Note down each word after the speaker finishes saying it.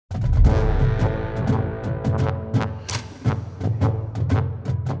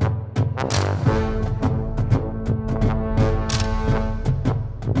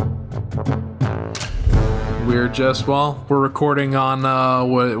here, Jess. Well, we're recording on,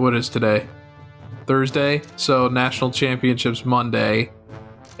 what is today? Thursday, so National Championships Monday,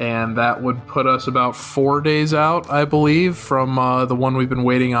 and that would put us about 4 days out, I believe, from the one we've been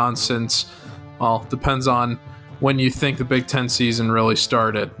waiting on since, well, depends on when you think the Big Ten season really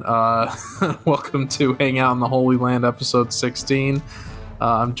started. Welcome to Hang Out in the Holy Land, episode 16.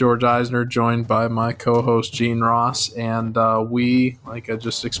 I'm George Eisner, joined by my co-host Gene Ross, and we, like I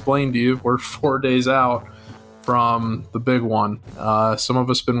just explained to you, we're 4 days out from the big one. Some of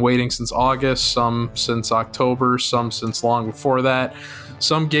us have been waiting since August, some since October, some since long before that.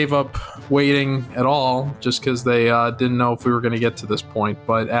 Some gave up waiting at all just because they didn't know if we were going to get to this point.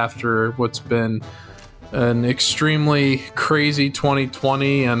 But after what's been an extremely crazy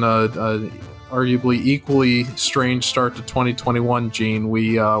 2020 and a arguably equally strange start to 2021, Gene,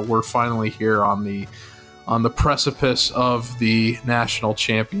 we're finally here on the precipice of the national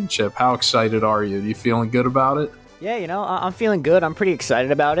championship. How excited are you? Are you feeling good about it? Yeah, I'm feeling good. I'm pretty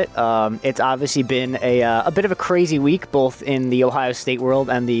excited about it. It's obviously been a bit of a crazy week, both in the Ohio State world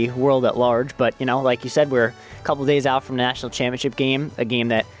and the world at large. But, like you said, we're a couple days out from the national championship game, a game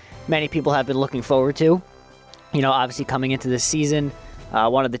that many people have been looking forward to. Obviously coming into this season,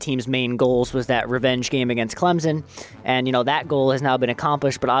 one of the team's main goals was that revenge game against Clemson. And, that goal has now been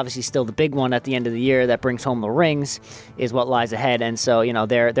accomplished, but obviously still the big one at the end of the year that brings home the rings is what lies ahead. And so,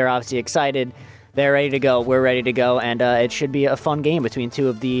 they're obviously excited. They're ready to go. We're ready to go. And it should be a fun game between two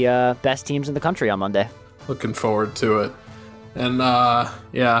of the best teams in the country on Monday. Looking forward to it. And,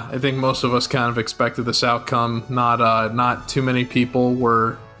 I think most of us kind of expected this outcome. Not too many people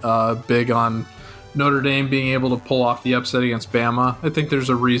were big on Notre Dame being able to pull off the upset against Bama. I think there's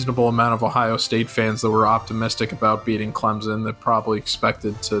a reasonable amount of Ohio State fans that were optimistic about beating Clemson that probably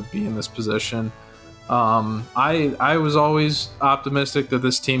expected to be in this position. I was always optimistic that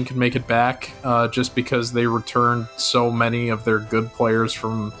this team could make it back just because they returned so many of their good players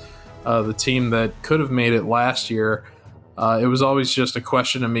from the team that could have made it last year. It was always just a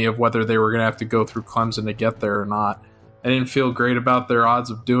question to me of whether they were going to have to go through Clemson to get there or not. I didn't feel great about their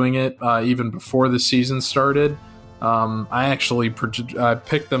odds of doing it even before the season started. I actually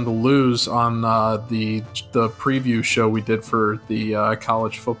picked them to lose on the preview show we did for the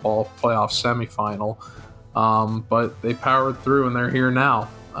college football playoff semifinal, but they powered through and they're here now.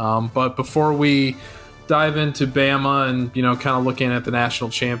 But before we dive into Bama and kind of looking at the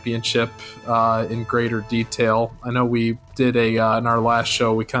national championship in greater detail, I know we did in our last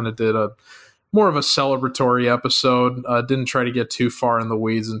show we kind of did more of a celebratory episode. Didn't try to get too far in the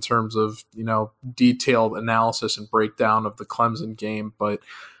weeds in terms of, detailed analysis and breakdown of the Clemson game. But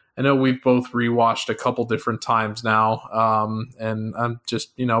I know we've both rewatched a couple different times now. And I'm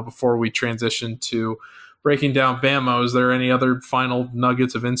just, before we transition to breaking down Bama, is there any other final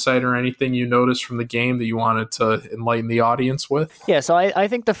nuggets of insight or anything you noticed from the game that you wanted to enlighten the audience with? Yeah, so I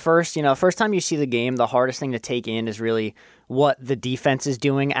think the first time you see the game, the hardest thing to take in is really what the defense is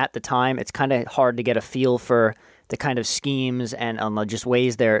doing at the time. It's kind of hard to get a feel for the kind of schemes and just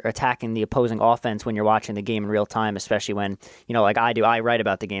ways they're attacking the opposing offense when you're watching the game in real time, especially when, like I do, I write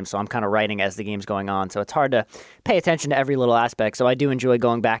about the game, so I'm kind of writing as the game's going on. So it's hard to pay attention to every little aspect. So I do enjoy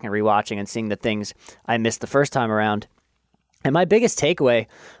going back and rewatching and seeing the things I missed the first time around. And my biggest takeaway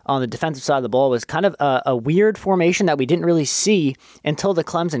on the defensive side of the ball was kind of a weird formation that we didn't really see until the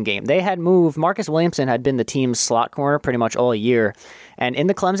Clemson game. They had moved, Marcus Williamson had been the team's slot corner pretty much all year. And in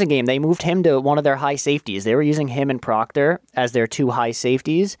the Clemson game, they moved him to one of their high safeties. They were using him and Proctor as their two high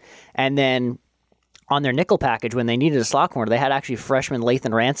safeties. And then on their nickel package, when they needed a slot corner, they had actually freshman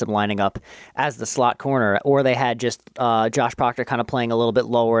Lathan Ransom lining up as the slot corner, or they had just Josh Proctor kind of playing a little bit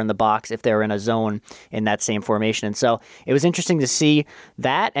lower in the box if they were in a zone in that same formation. And so it was interesting to see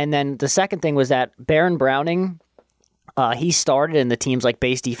that. And then the second thing was that Baron Browning, he started in the team's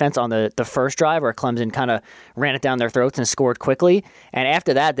base defense on the first drive where Clemson kind of ran it down their throats and scored quickly. And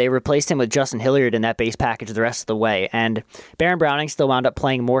after that, they replaced him with Justin Hilliard in that base package the rest of the way. And Baron Browning still wound up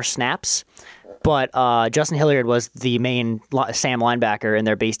playing more snaps, but Justin Hilliard was the main Sam linebacker in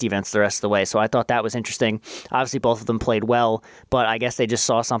their base defense the rest of the way. So I thought that was interesting. Obviously, both of them played well, but I guess they just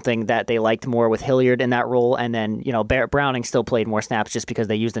saw something that they liked more with Hilliard in that role. And then, Browning still played more snaps just because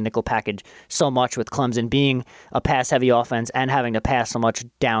they used the nickel package so much with Clemson being a pass-heavy offense and having to pass so much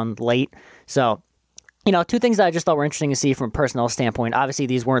down late. So two things that I just thought were interesting to see from a personnel standpoint. Obviously,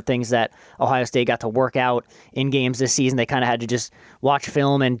 these weren't things that Ohio State got to work out in games this season. They kind of had to just watch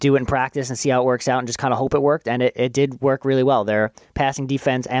film and do it in practice and see how it works out and just kind of hope it worked. And it did work really well. Their passing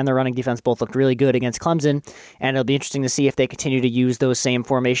defense and their running defense both looked really good against Clemson. And it'll be interesting to see if they continue to use those same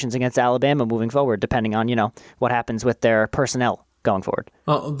formations against Alabama moving forward, depending on, what happens with their personnel. going forward.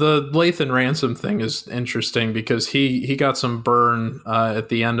 Well, the Lathan Ransom thing is interesting because he got some burn at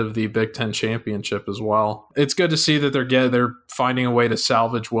the end of the Big Ten championship as well. It's good to see that they're finding a way to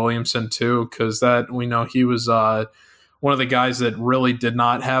salvage Williamson too, because that we know he was one of the guys that really did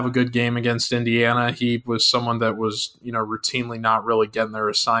not have a good game against Indiana. He was someone that was routinely not really getting their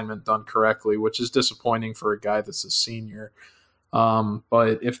assignment done correctly, which is disappointing for a guy that's a senior.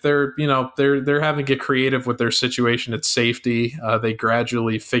 But if they're having to get creative with their situation at safety, they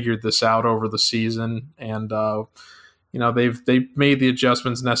gradually figured this out over the season, and they've made the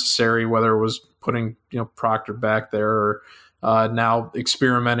adjustments necessary, whether it was putting Proctor back there or now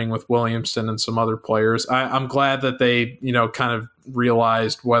experimenting with Williamson and some other players. I'm glad that they kind of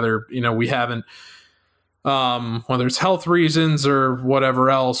realized whether we haven't whether it's health reasons or whatever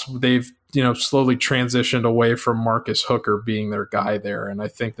else, they've slowly transitioned away from Marcus Hooker being their guy there. And I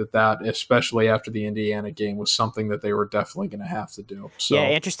think that especially after the Indiana game, was something that they were definitely going to have to do. So, yeah,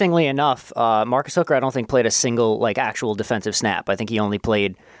 interestingly enough, Marcus Hooker, I don't think played a single actual defensive snap. I think he only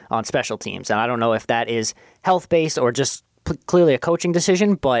played on special teams. And I don't know if that is health-based or just clearly a coaching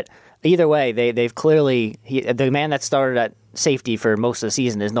decision, but either way, they've clearly the man that started at safety for most of the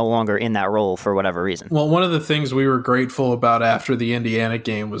season is no longer in that role for whatever reason. Well, one of the things we were grateful about after the Indiana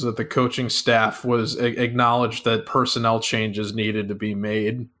game was that the coaching staff was acknowledged that personnel changes needed to be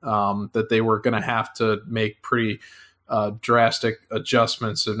made, that they were going to have to make pretty drastic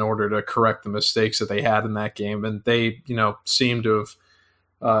adjustments in order to correct the mistakes that they had in that game. And they, seem to have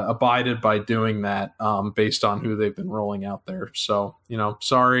abided by doing that based on who they've been rolling out there. So,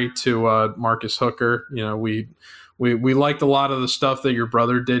 sorry to Marcus Hooker. We liked a lot of the stuff that your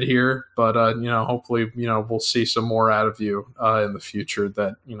brother did here, but hopefully we'll see some more out of you in the future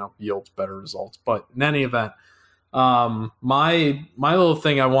that yields better results. But in any event, my little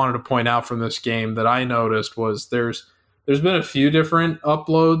thing I wanted to point out from this game that I noticed was there's been a few different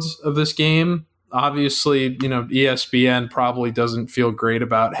uploads of this game. Obviously, ESPN probably doesn't feel great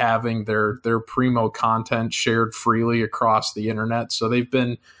about having their primo content shared freely across the internet, so they've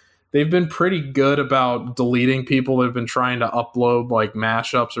been pretty good about deleting people that have been trying to upload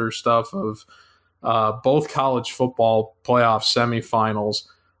mashups or stuff of both college football playoff semifinals.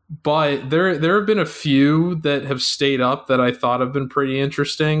 But there have been a few that have stayed up that I thought have been pretty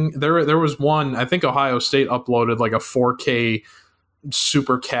interesting. There was one, I think Ohio State uploaded a 4K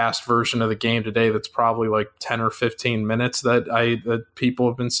supercast version of the game today that's probably 10 or 15 minutes that people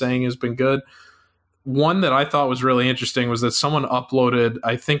have been saying has been good. One that I thought was really interesting was that someone uploaded,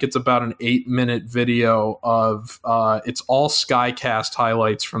 I think it's about an 8-minute video of it's all Skycast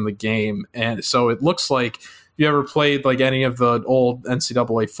highlights from the game. And so it looks like if you ever played any of the old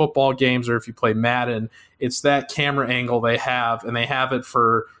NCAA football games, or if you play Madden, it's that camera angle they have, and they have it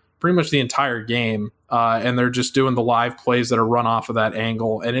for pretty much the entire game. And they're just doing the live plays that are run off of that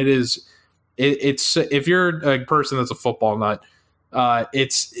angle. And it's if you're a person that's a football nut,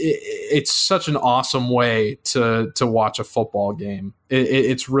 it's such an awesome way to watch a football game.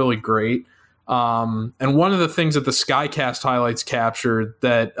 It's really great. And one of the things that the Skycast highlights captured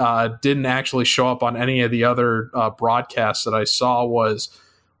that didn't actually show up on any of the other broadcasts that I saw was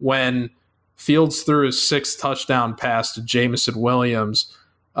when Fields threw his 6th touchdown pass to Jameson Williams.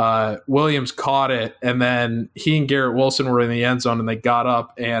 Williams caught it, and then he and Garrett Wilson were in the end zone, and they got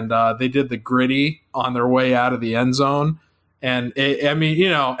up and they did the gritty on their way out of the end zone. And every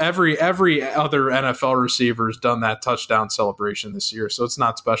other NFL receiver has done that touchdown celebration this year, so it's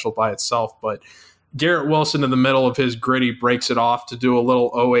not special by itself. But Garrett Wilson, in the middle of his gritty, breaks it off to do a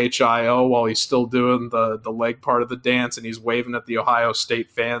little OHIO while he's still doing the leg part of the dance, and he's waving at the Ohio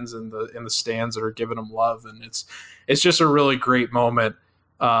State fans in the stands that are giving him love, and it's just a really great moment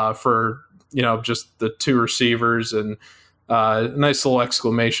for just the two receivers, and a nice little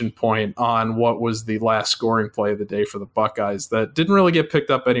exclamation point on what was the last scoring play of the day for the Buckeyes that didn't really get picked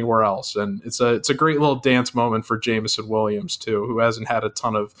up anywhere else. And it's a great little dance moment for Jameson Williams too, who hasn't had a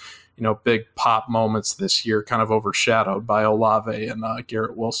ton of big pop moments this year, kind of overshadowed by Olave and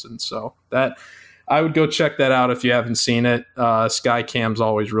Garrett Wilson. So that I would go check that out if you haven't seen it. Skycam's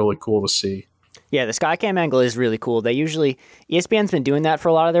always really cool to see. Yeah, the Skycam angle is really cool. ESPN's been doing that for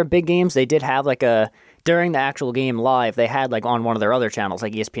a lot of their big games. They did have during the actual game live, they had on one of their other channels,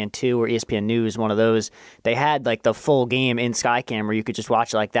 like ESPN2 or ESPN News, one of those, they had the full game in Skycam where you could just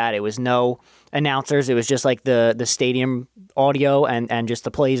watch it like that. It was no announcers. It was just the stadium audio and just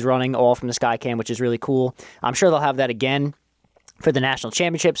the plays running all from the Skycam, which is really cool. I'm sure they'll have that again for the national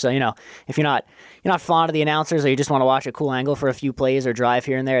championship. So, if you're not fond of the announcers, or you just want to watch a cool angle for a few plays or drive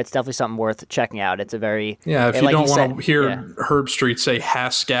here and there, it's definitely something worth checking out. It's a very if you don't want to hear Herb Street say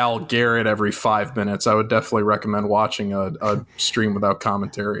Haskell Garrett every 5 minutes, I would definitely recommend watching a stream without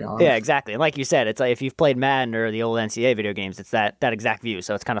commentary on. Yeah, exactly. And like you said, it's like if you've played Madden or the old NCAA video games, it's that exact view.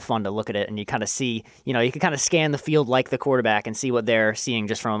 So it's kind of fun to look at it, and you kind of see, you can kind of scan the field like the quarterback and see what they're seeing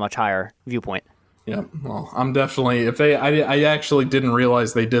just from a much higher viewpoint. Yeah, well, I'm definitely I actually didn't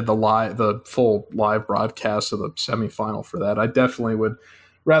realize they did the full live broadcast of the semifinal for that. I definitely would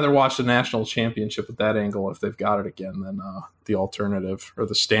rather watch the national championship with that angle if they've got it again than the alternative, or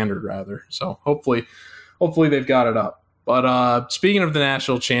the standard rather. So hopefully they've got it up. But speaking of the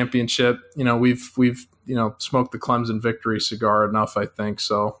national championship, we've smoked the Clemson victory cigar enough, I think.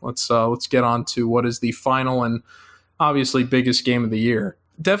 So let's get on to what is the final and obviously biggest game of the year.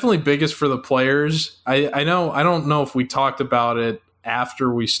 Definitely biggest for the players. I don't know if we talked about it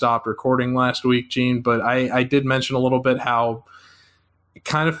after we stopped recording last week, Gene, but I did mention a little bit how it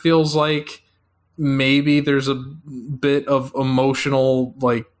kind of feels like maybe there's a bit of emotional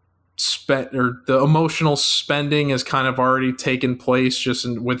the emotional spending has kind of already taken place just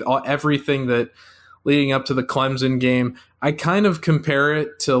with everything that leading up to the Clemson game. I kind of compare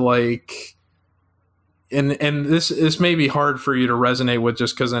it to And this may be hard for you to resonate with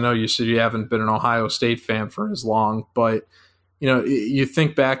just because I know you said you haven't been an Ohio State fan for as long, but you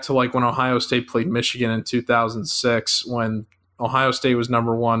think back to when Ohio State played Michigan in 2006 when Ohio State was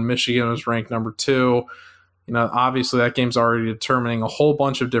number 1, Michigan was ranked number 2. Obviously that game's already determining a whole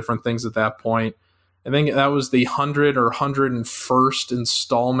bunch of different things at that point. I think that was the 100 or 101st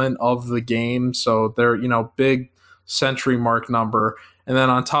installment of the game, so they're big century mark number. And then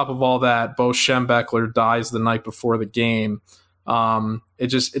on top of all that, Bo Schembechler dies the night before the game.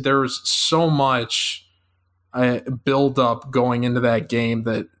 There was so much build up going into that game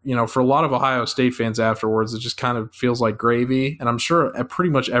that, for a lot of Ohio State fans afterwards, it just kind of feels like gravy. And I'm sure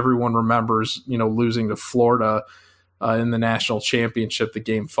pretty much everyone remembers, losing to Florida in the national championship, the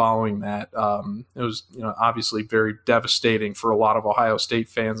game following that. It was, obviously very devastating for a lot of Ohio State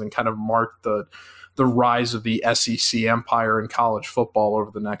fans and kind of marked the rise of the SEC empire in college football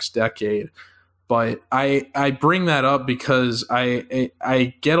over the next decade. But I bring that up because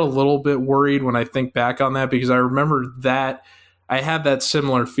I get a little bit worried when I think back on that, because I remember that I had that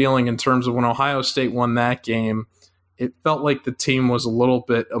similar feeling in terms of when Ohio State won that game. It felt like the team was a little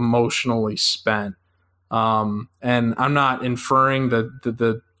bit emotionally spent. And I'm not inferring that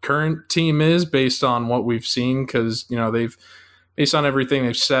the current team is based on what we've seen, because they've based on everything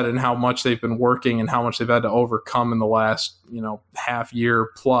they've said and how much they've been working and how much they've had to overcome in the last, half year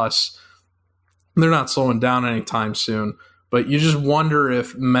plus, they're not slowing down anytime soon. But you just wonder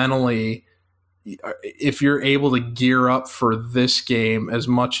if mentally, if you're able to gear up for this game as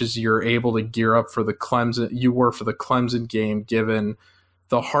much as you're able to gear up for the Clemson game, given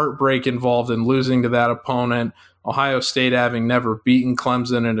the heartbreak involved in losing to that opponent, Ohio State having never beaten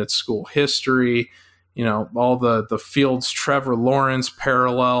Clemson in its school history, all the Fields Trevor Lawrence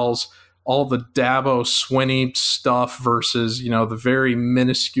parallels, all the Dabo Swinney stuff versus, the very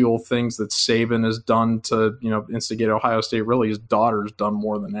minuscule things that Saban has done to, instigate Ohio State. Really, his daughter's done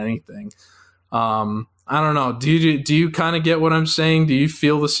more than anything. I don't know. Do you kind of get what I'm saying? Do you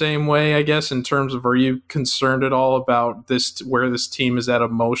feel the same way, I guess, in terms of, are you concerned at all about this, where this team is at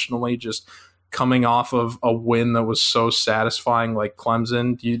emotionally, just coming off of a win that was so satisfying like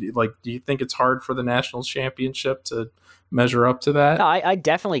Clemson? Do you think it's hard for the national championship to measure up to that? No, I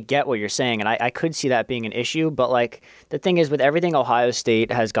definitely get what you're saying, and I could see that being an issue. But the thing is, with everything Ohio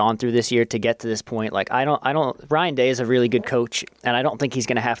State has gone through this year to get to this point, Ryan Day is a really good coach, and I don't think he's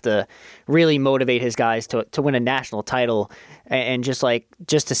going to have to really motivate his guys to win a national title, and just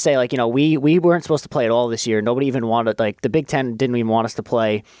to say we weren't supposed to play at all this year. Nobody even wanted, the Big Ten didn't even want us to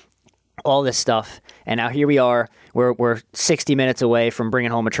play. All this stuff, and now here we are. We're 60 minutes away from bringing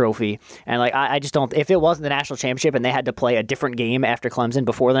home a trophy, and I just don't. If it wasn't the national championship and they had to play a different game after Clemson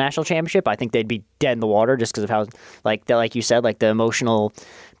before the national championship, I think they'd be dead in the water just because of how, like you said, the emotional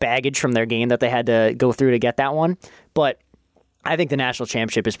baggage from their game that they had to go through to get that one. But I think the national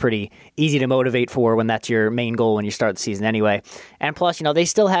championship is pretty easy to motivate for when that's your main goal when you start the season anyway. And plus, they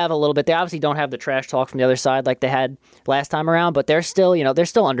still have a little bit. They obviously don't have the trash talk from the other side like they had last time around, but they're still, they're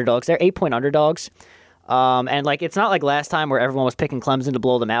still underdogs. They're 8-point underdogs. And it's not like last time where everyone was picking Clemson to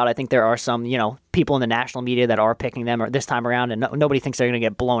blow them out. I think there are some, people in the national media that are picking them this time around, and nobody thinks they're going to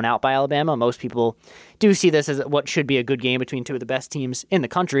get blown out by Alabama. Most people do see this as what should be a good game between two of the best teams in the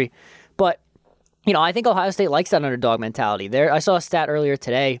country. But I think Ohio State likes that underdog mentality. I saw a stat earlier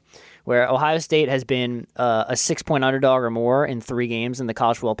today where Ohio State has been a 6-point underdog or more in 3 games in the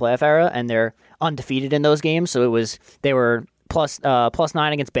college football playoff era, and they're undefeated in those games. So they were plus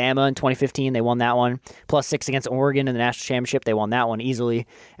 9 against Bama in 2015. They won that one. Plus 6 against Oregon in the national championship. They won that one easily.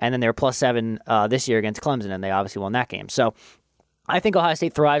 And then they were plus 7 this year against Clemson, and they obviously won that game. So I think Ohio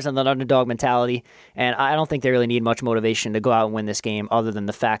State thrives on that underdog mentality, and I don't think they really need much motivation to go out and win this game other than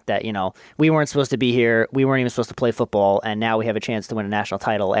the fact that, we weren't supposed to be here, we weren't even supposed to play football, and now we have a chance to win a national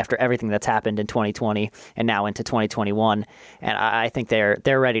title after everything that's happened in 2020 and now into 2021, and I think they're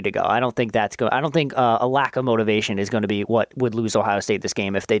ready to go. I don't think a lack of motivation is going to be what would lose Ohio State this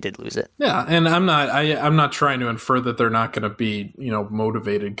game if they did lose it. Yeah, and I'm not trying to infer that they're not going to be,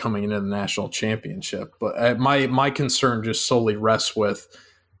 motivated coming into the national championship, but my concern just solely rests with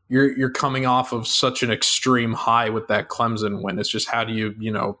you're coming off of such an extreme high with that Clemson win. It's just how do you,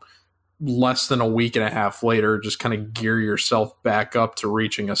 less than a week and a half later, just kind of gear yourself back up to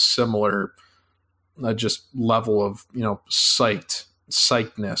reaching a similar just level of,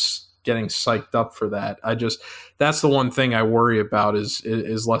 psychness, getting psyched up for that. That's the one thing I worry about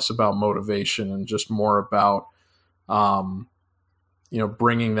is less about motivation and just more about,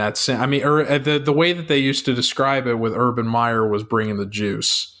 bringing that. The way that they used to describe it with Urban Meyer was bringing the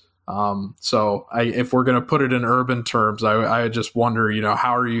juice. So if we're going to put it in urban terms, I just wonder,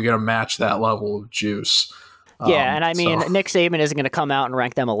 how are you going to match that level of juice? Yeah, and Nick Saban isn't going to come out and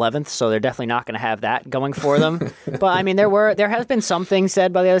rank them 11th, so they're definitely not going to have that going for them. But there has been some things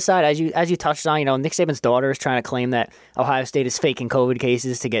said by the other side, as you touched on. Nick Saban's daughter is trying to claim that Ohio State is faking COVID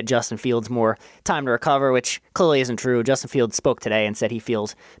cases to get Justin Fields more time to recover, which clearly isn't true. Justin Fields spoke today and said he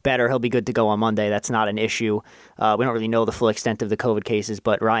feels better. He'll be good to go on Monday. That's not an issue. We don't really know the full extent of the COVID cases,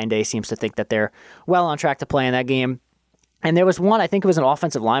 but Ryan Day seems to think that they're well on track to play in that game. And there was one, I think it was an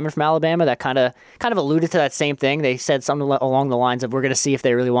offensive lineman from Alabama that kind of alluded to that same thing. They said something along the lines of, we're going to see if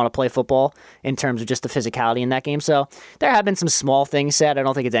they really want to play football in terms of just the physicality in that game. So there have been some small things said. I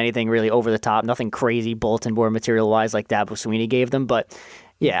don't think it's anything really over the top, nothing crazy bulletin board material-wise like Dabo Swinney gave them. But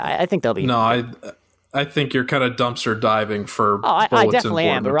yeah, I think they'll be... No, I think you're kind of dumpster diving for I definitely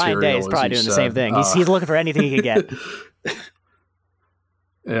am, but Ryan Day is probably doing the same thing. He's looking for anything he can get.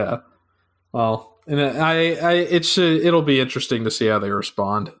 Yeah. Well... And it'll be interesting to see how they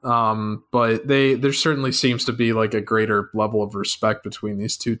respond. But there certainly seems to be like a greater level of respect between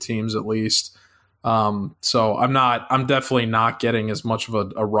these two teams, at least. So I'm definitely not getting as much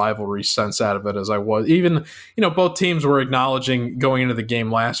of a rivalry sense out of it as I was. Even, both teams were acknowledging going into the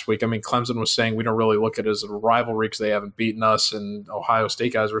game last week. Clemson was saying we don't really look at it as a rivalry because they haven't beaten us, and Ohio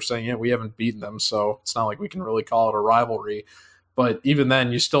State guys were saying, yeah, we haven't beaten them, so it's not like we can really call it a rivalry. But even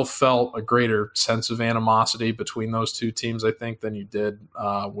then, you still felt a greater sense of animosity between those two teams, I think, than you did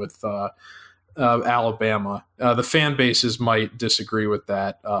with Alabama. The fan bases might disagree with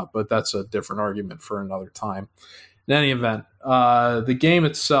that, but that's a different argument for another time. In any event, the game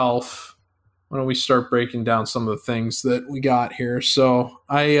itself, why don't we start breaking down some of the things that we got here? So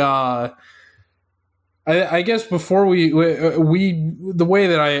I guess before we the way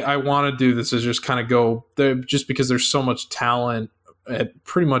that I want to do this is just kind of go there, just because there's so much talent at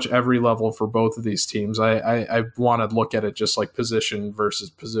pretty much every level for both of these teams. I want to look at it just like position versus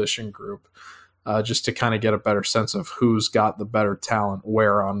position group, just to kind of get a better sense of who's got the better talent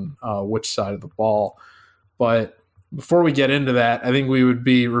where on which side of the ball. But before we get into that, I think we would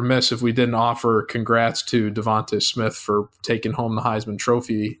be remiss if we didn't offer congrats to Devonta Smith for taking home the Heisman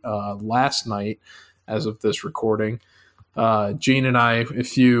Trophy last night. As of this recording, Gene and I,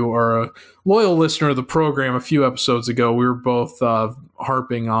 if you are a loyal listener of the program, a few episodes ago, we were both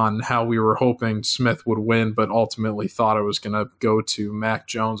harping on how we were hoping Smith would win, but ultimately thought it was going to go to Mac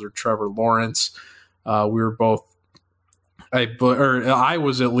Jones or Trevor Lawrence. We were both, I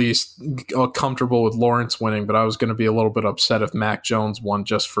was at least comfortable with Lawrence winning, but I was going to be a little bit upset if Mac Jones won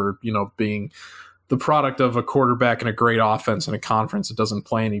just for, being the product of a quarterback and a great offense in a conference that doesn't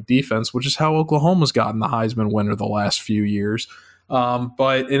play any defense, which is how Oklahoma's gotten the Heisman winner the last few years.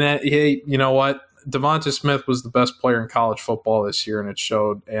 Hey, you know what? Devonta Smith was the best player in college football this year, and it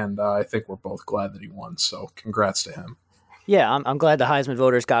showed, and I think we're both glad that he won, so congrats to him. Yeah, I'm glad the Heisman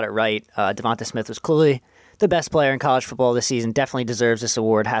voters got it right. Devonta Smith was clearly the best player in college football this season, definitely deserves this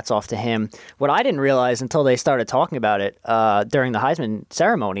award. Hats off to him. What I didn't realize until they started talking about it during the Heisman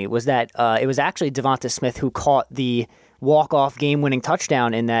ceremony was that it was actually Devonta Smith who caught the walk-off game-winning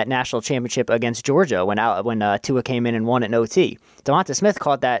touchdown in that national championship against Georgia when Tua came in and won it in OT. Devonta Smith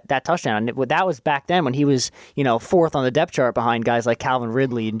caught that touchdown. That was back then when he was, fourth on the depth chart behind guys like Calvin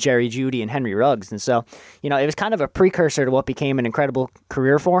Ridley and Jerry Jeudy and Henry Ruggs. And so, it was kind of a precursor to what became an incredible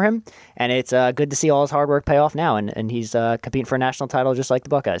career for him. And it's good to see all his hard work pay off now. And he's competing for a national title just like the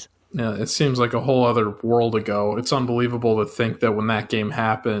Buckeyes. Yeah, it seems like a whole other world ago. It's unbelievable to think that when that game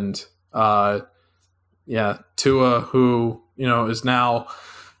happened, Tua, who is now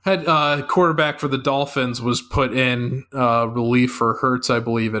had quarterback for the Dolphins, was put in relief for Hurts, I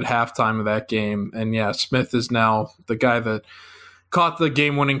believe, at halftime of that game. And yeah, Smith is now the guy that caught the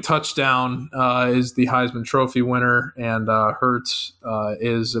game-winning touchdown, is the Heisman Trophy winner, and Hurts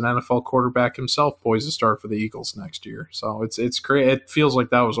is an NFL quarterback himself, poised to start for the Eagles next year. So it's great. It feels like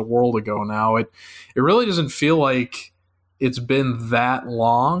that was a world ago now. It really doesn't feel like it's been that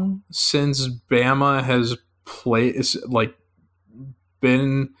long since Bama has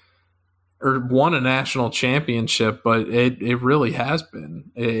been or won a national championship, but it really has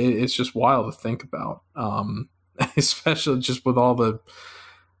been. It's just wild to think about. Especially just with all the,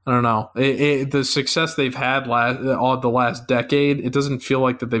 I don't know, the success they've had all the last decade. It doesn't feel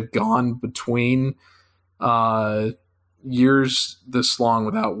like that they've gone between years this long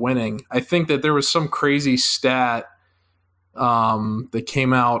without winning. I think that there was some crazy stat that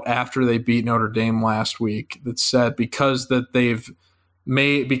came out after they beat Notre Dame last week that said because they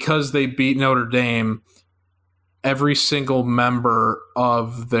beat Notre Dame, every single member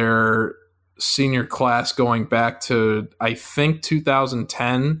of their senior class going back to, I think,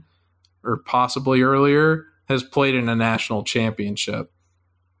 2010 or possibly earlier has played in a national championship,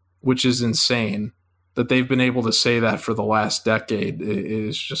 which is insane that they've been able to say that for the last decade. It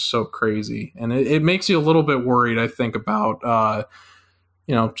is just so crazy. And it makes you a little bit worried, I think, about,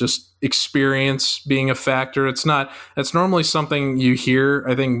 just experience being a factor. That's normally something you hear,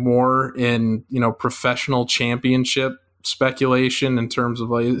 I think, more in, professional championship speculation in terms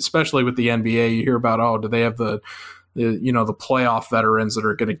of, especially with the NBA, you hear about, do they have the playoff veterans that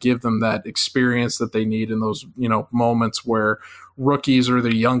are going to give them that experience that they need in those, moments where rookies or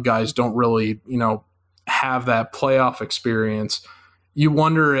the young guys don't really, have that playoff experience. You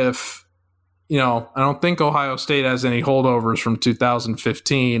wonder if, I don't think Ohio State has any holdovers from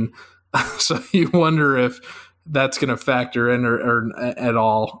 2015. So you wonder if that's going to factor in or at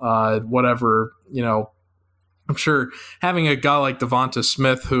all, whatever, I'm sure having a guy like Devonta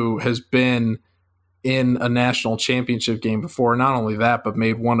Smith, who has been in a national championship game before, not only that, but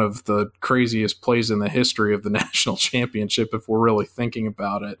made one of the craziest plays in the history of the national championship, if we're really thinking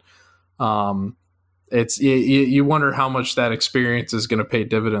about it. You wonder how much that experience is going to pay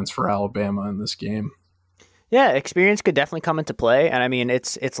dividends for Alabama in this game. Yeah, experience could definitely come into play, and I mean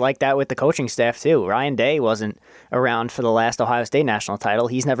it's like that with the coaching staff too. Ryan Day wasn't around for the last Ohio State national title.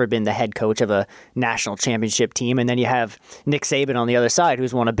 He's never been the head coach of a national championship team, and then you have Nick Saban on the other side,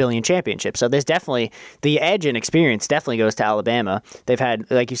 who's won a billion championships. So there's definitely the edge and experience definitely goes to Alabama. They've had,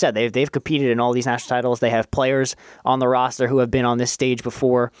 like you said, they've competed in all these national titles. They have players on the roster who have been on this stage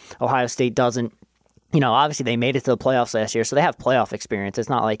before. Ohio State doesn't. Obviously they made it to the playoffs last year, so they have playoff experience. It's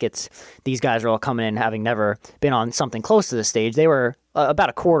not like these guys are all coming in having never been on something close to the stage. They were about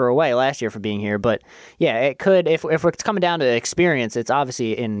a quarter away last year from being here. But yeah, it could, if it's coming down to experience, it's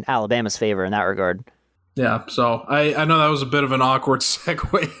obviously in Alabama's favor in that regard. Yeah, so I know that was a bit of an awkward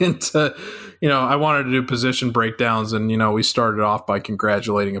segue into, I wanted to do position breakdowns, and, we started off by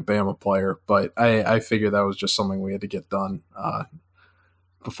congratulating a Bama player, but I figured that was just something we had to get done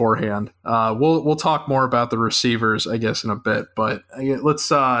beforehand. We'll talk more about the receivers, I guess, in a bit, but let's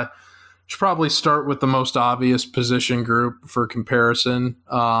should probably start with the most obvious position group for comparison.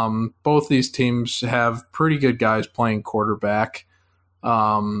 Both these teams have pretty good guys playing quarterback.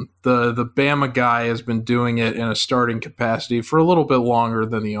 The Bama guy has been doing it in a starting capacity for a little bit longer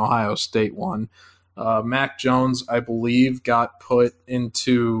than the Ohio State one. Mac Jones, I believe,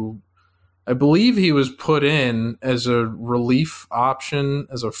 he was put in as a relief option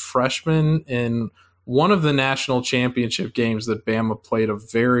as a freshman in one of the national championship games that Bama played a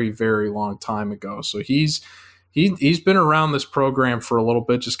very, very long time ago. So he's been around this program for a little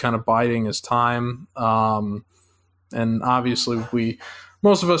bit, just kind of biding his time. And obviously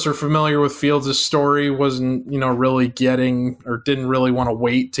most of us are familiar with Fields' story. Wasn't, really getting, or didn't really want to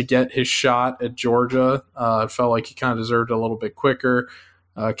wait to get his shot at Georgia. Felt like he kind of deserved it a little bit quicker.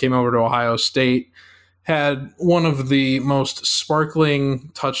 Came over to Ohio State, had one of the most sparkling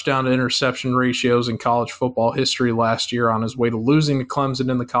touchdown to interception ratios in college football history last year on his way to losing to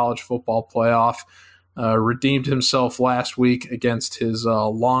Clemson in the college football playoff. Redeemed himself last week against his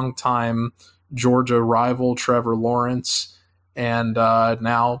longtime Georgia rival, Trevor Lawrence, and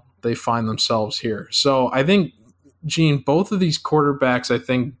now they find themselves here. So I think, Gene, both of these quarterbacks, I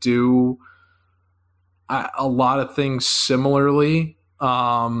think, do a lot of things similarly.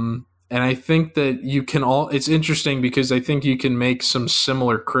 And I think that it's interesting because I think you can make some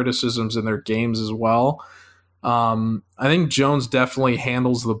similar criticisms in their games as well. I think Jones definitely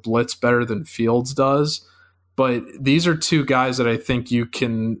handles the blitz better than Fields does. But these are two guys that I think you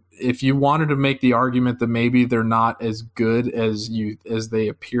can, if you wanted to make the argument that maybe they're not as good as they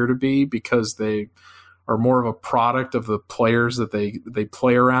appear to be because they are more of a product of the players that they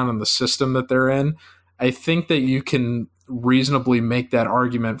play around in the system that they're in, I think that you can reasonably make that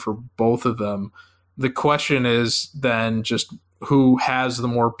argument for both of them. The question is then just who has the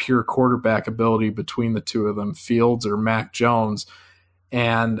more pure quarterback ability between the two of them, Fields or Mac Jones.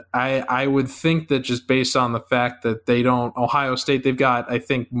 And I would think that just based on the fact that Ohio State, they've got, I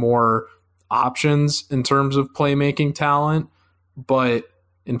think, more options in terms of playmaking talent. But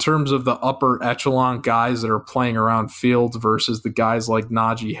in terms of the upper echelon guys that are playing around Fields versus the guys like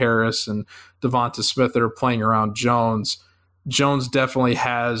Najee Harris and Devonta Smith that are playing around Jones, Jones definitely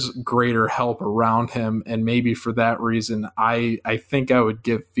has greater help around him, and maybe for that reason, I think I would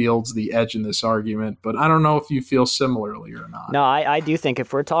give Fields the edge in this argument, but I don't know if you feel similarly or not. No, I do think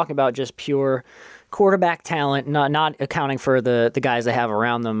if we're talking about just pure quarterback talent, not accounting for the guys they have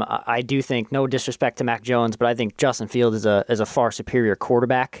around them, I do think, no disrespect to Mac Jones, but I think Justin Fields is a far superior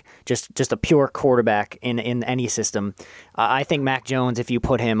quarterback, just a pure quarterback in any system. I think Mac Jones, if you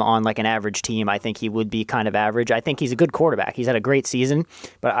put him on like an average team, I think he would be kind of average. I think he's a good quarterback. He's had a great season,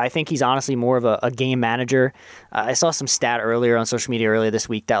 but I think he's honestly more of a game manager. I saw some stat earlier on social media earlier this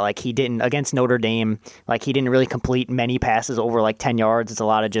week that like he didn't, against Notre Dame, like he didn't really complete many passes over like 10 yards. It's a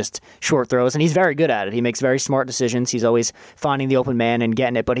lot of just short throws, and he's very good at it. He makes very smart decisions. He's always finding the open man and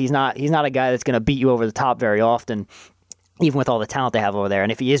getting it, but he's not a guy that's going to beat you over the top very often, even with all the talent they have over there.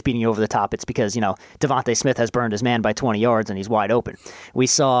 And if he is beating you over the top, it's because, Devontae Smith has burned his man by 20 yards and he's wide open. We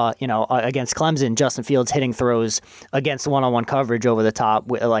saw, against Clemson, Justin Fields hitting throws against one-on-one coverage over the top,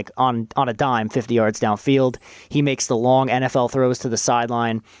 like on a dime, 50 yards downfield. He makes the long NFL throws to the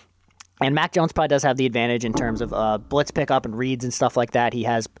sideline. And Mac Jones probably does have the advantage in terms of blitz pickup and reads and stuff like that. He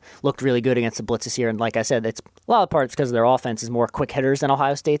has looked really good against the blitz this year. And like I said, it's a lot of parts because their offense is more quick hitters than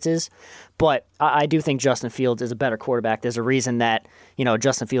Ohio State's is. But I do think Justin Fields is a better quarterback. There's a reason that,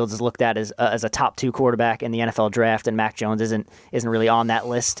 Justin Fields is looked at as a top 2 quarterback in the NFL draft, and Mac Jones isn't really on that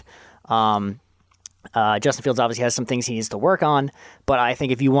list. Justin Fields obviously has some things he needs to work on, but I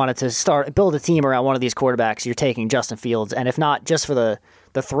think if you wanted to build a team around one of these quarterbacks, you're taking Justin Fields. And if not just for the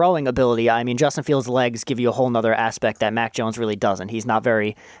throwing ability, I mean, Justin Fields' legs give you a whole nother aspect that Mac Jones really doesn't. He's not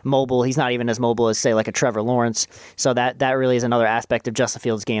very mobile. He's not even as mobile as, say, like a Trevor Lawrence. So that really is another aspect of Justin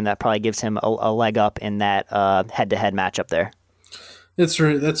Fields' game that probably gives him a leg up in that head-to-head matchup there.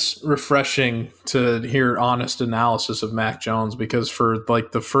 That's refreshing to hear honest analysis of Mac Jones, because for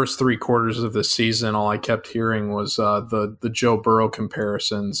like the first 3 quarters of the season, all I kept hearing was the Joe Burrow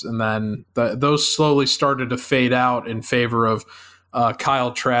comparisons, and then those slowly started to fade out in favor of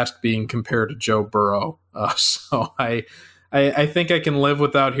Kyle Trask being compared to Joe Burrow. So I think I can live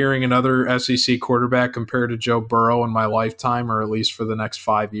without hearing another SEC quarterback compared to Joe Burrow in my lifetime, or at least for the next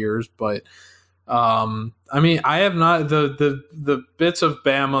 5 years. But I mean, I have not the bits of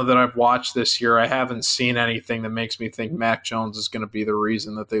Bama that I've watched this year. I haven't seen anything that makes me think Mac Jones is going to be the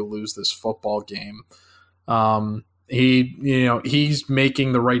reason that they lose this football game. He's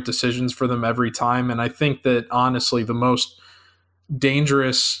making the right decisions for them every time, and I think that honestly, the most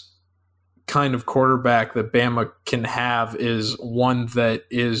dangerous kind of quarterback that Bama can have is one that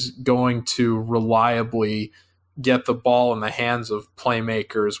is going to reliably get the ball in the hands of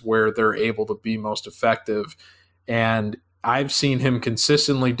playmakers where they're able to be most effective. And I've seen him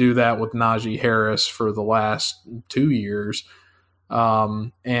consistently do that with Najee Harris for the last 2 years.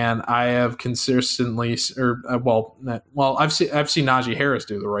 And I have consistently, I've seen Najee Harris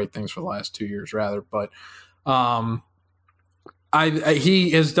do the right things for the last 2 years rather, but he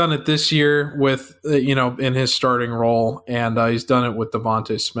has done it this year with, in his starting role, and he's done it with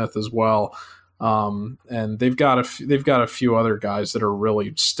Devontae Smith as well. And they've got a few other guys that are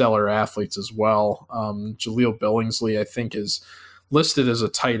really stellar athletes as well. Jaleel Billingsley, I think, is listed as a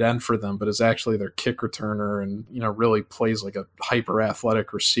tight end for them, but is actually their kick returner, and really plays like a hyper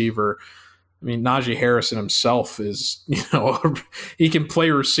athletic receiver. I mean, Najee Harrison himself is, he can play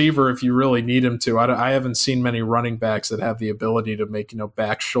receiver if you really need him to. I haven't seen many running backs that have the ability to make,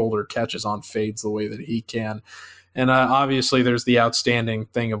 back shoulder catches on fades the way that he can. And obviously there's the outstanding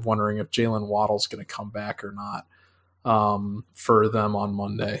thing of wondering if Jalen Waddle's going to come back or not for them on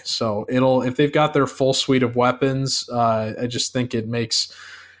Monday. So if they've got their full suite of weapons, I just think it makes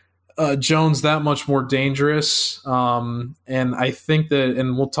Jones that much more dangerous. And I think that,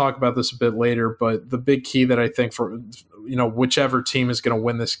 and we'll talk about this a bit later, but the big key that I think for, whichever team is going to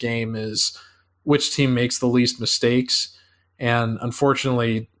win this game is which team makes the least mistakes. And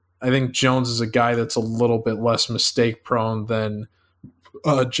unfortunately, I think Jones is a guy that's a little bit less mistake prone than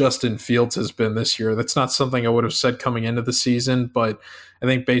Justin Fields has been this year. That's not something I would have said coming into the season, but I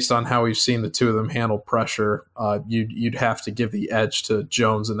think based on how we've seen the two of them handle pressure, you'd have to give the edge to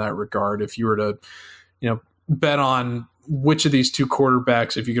Jones in that regard. If you were to, bet on which of these two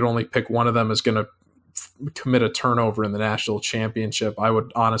quarterbacks, if you could only pick one of them, is going to commit a turnover in the national championship, I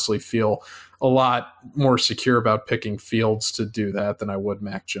would honestly feel a lot more secure about picking Fields to do that than I would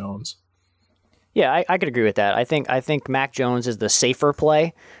Mac Jones. Yeah, I could agree with that. I think Mac Jones is the safer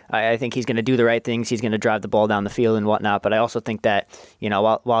play. I think he's going to do the right things. He's going to drive the ball down the field and whatnot. But I also think that,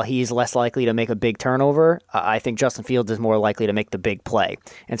 while he's less likely to make a big turnover, I think Justin Fields is more likely to make the big play.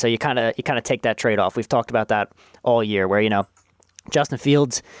 And so you kind of take that trade-off. We've talked about that all year where, Justin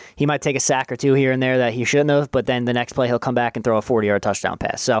Fields, he might take a sack or two here and there that he shouldn't have, but then the next play he'll come back and throw a 40-yard touchdown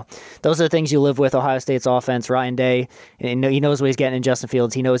pass. So those are the things you live with. Ohio State's offense, Ryan Day, he knows what he's getting in Justin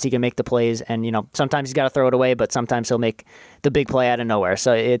Fields. He knows he can make the plays, and sometimes he's got to throw it away, but sometimes he'll make the big play out of nowhere.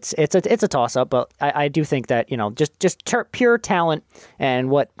 So it's a toss-up, but I do think that just pure talent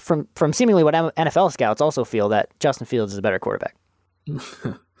and what from seemingly what NFL scouts also feel that Justin Fields is a better quarterback.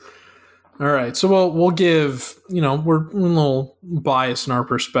 All right, so we'll give, we're a little biased in our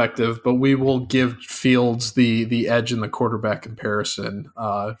perspective, but we will give Fields the edge in the quarterback comparison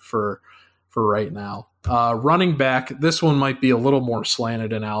for right now. Running back, this one might be a little more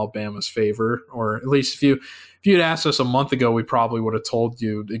slanted in Alabama's favor, or at least if you'd asked us a month ago, we probably would have told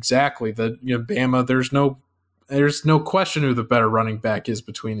you exactly that Bama, there's no question who the better running back is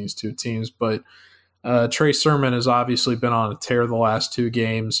between these two teams, but Trey Sermon has obviously been on a tear the last two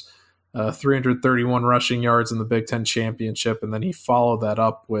games. 331 rushing yards in the Big Ten championship, and then he followed that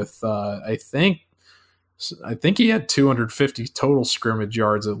up with I think he had 250 total scrimmage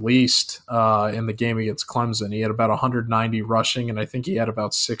yards at least in the game against Clemson. He had about 190 rushing, and I think he had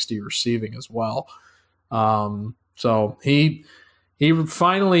about 60 receiving as well. So he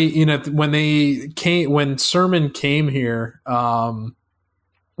finally, when Sermon came here, one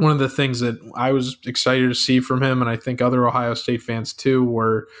of the things that I was excited to see from him, and I think other Ohio State fans too,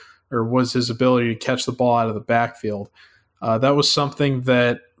 was his ability to catch the ball out of the backfield. That was something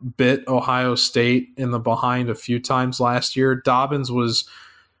that bit Ohio State in the behind a few times last year. Dobbins was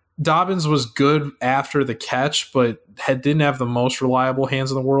good after the catch, but didn't have the most reliable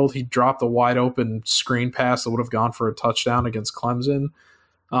hands in the world. He dropped a wide open screen pass that would have gone for a touchdown against Clemson.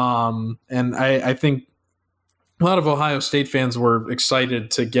 And I think a lot of Ohio State fans were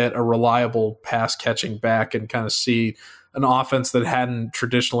excited to get a reliable pass catching back and kind of see an offense that hadn't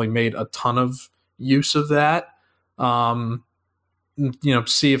traditionally made a ton of use of that,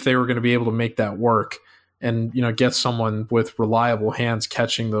 see if they were going to be able to make that work and, get someone with reliable hands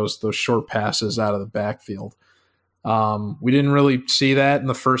catching those short passes out of the backfield. We didn't really see that in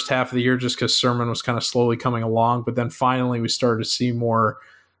the first half of the year just because Sermon was kind of slowly coming along, but then finally we started to see more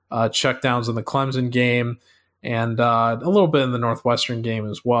checkdowns in the Clemson game and a little bit in the Northwestern game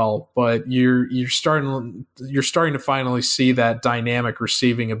as well. But you're starting to finally see that dynamic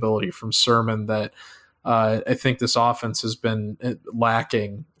receiving ability from Sermon that I think this offense has been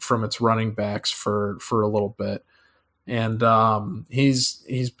lacking from its running backs for a little bit. And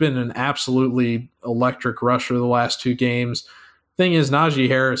he's been an absolutely electric rusher the last two games. Thing is, Najee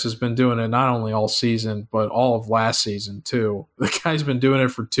Harris has been doing it not only all season, but all of last season too. The guy's been doing it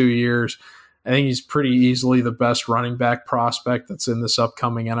for 2 years. I think he's pretty easily the best running back prospect that's in this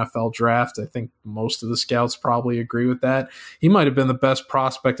upcoming NFL draft. I think most of the scouts probably agree with that. He might have been the best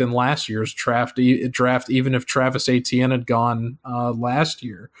prospect in last year's draft even if Travis Etienne had gone last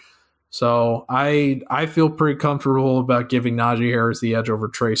year. So I feel pretty comfortable about giving Najee Harris the edge over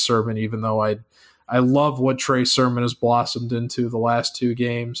Trey Sermon, even though I love what Trey Sermon has blossomed into the last two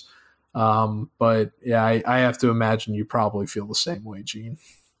games. But yeah, I have to imagine you probably feel the same way, Gene.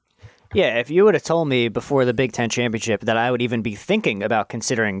 Yeah, if you would have told me before the Big Ten Championship that I would even be thinking about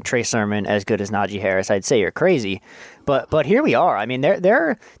considering Trey Sermon as good as Najee Harris, I'd say you're crazy. But here we are. I mean,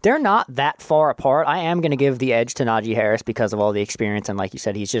 they're not that far apart. I am going to give the edge to Najee Harris because of all the experience, and like you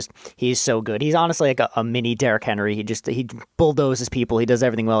said, he's so good. He's honestly like a mini Derrick Henry. He bulldozes people. He does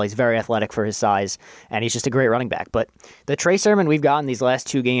everything well. He's very athletic for his size, and he's just a great running back. But the Trey Sermon we've gotten these last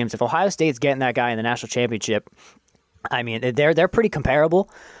two games, if Ohio State's getting that guy in the national championship, I mean, they're pretty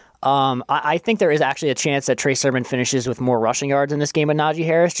comparable. I think there is actually a chance that Trey Sermon finishes with more rushing yards in this game with Najee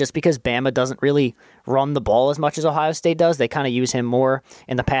Harris, just because Bama doesn't really run the ball as much as Ohio State does. They kind of use him more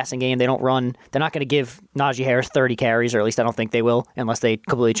in the passing game. They're not going to give Najee Harris 30 carries, or at least I don't think they will, unless they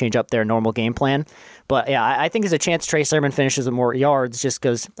completely change up their normal game plan. But yeah, I think there's a chance Trey Sermon finishes with more yards just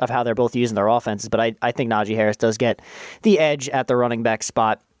because of how they're both using their offenses. But I think Najee Harris does get the edge at the running back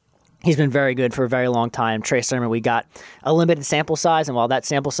spot. He's been very good for a very long time. Trey Sermon, we got a limited sample size, and while that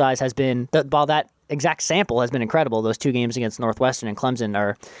sample size has been, while that exact sample has been incredible, those 2 games against Northwestern and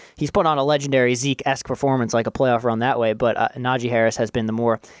Clemson he's put on a legendary Zeke-esque performance, like a playoff run that way, but Najee Harris has been the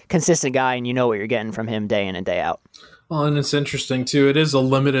more consistent guy, and you know what you're getting from him day in and day out. Well, and it's interesting, too. It is a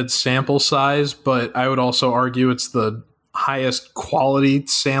limited sample size, but I would also argue it's the highest quality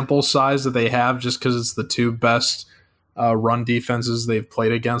sample size that they have just because it's the 2 best run defenses they've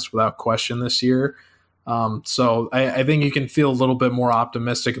played against without question this year. So I think you can feel a little bit more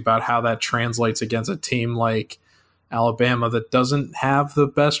optimistic about how that translates against a team like Alabama that doesn't have the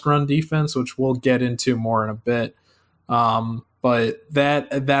best run defense, which we'll get into more in a bit. But that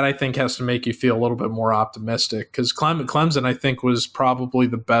I think has to make you feel a little bit more optimistic because Clemson, I think, was probably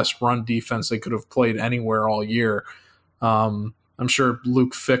the best run defense they could have played anywhere all year. I'm sure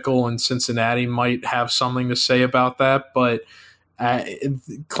Luke Fickell in Cincinnati might have something to say about that, but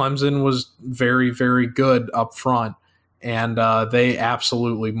Clemson was very, very good up front, and they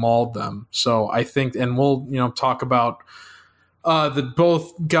absolutely mauled them. So I think, and we'll talk about the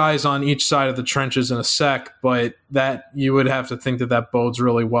both guys on each side of the trenches in a sec, but that you would have to think that bodes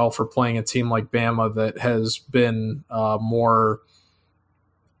really well for playing a team like Bama that has been more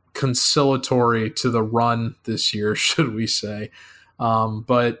conciliatory to the run this year, should we say.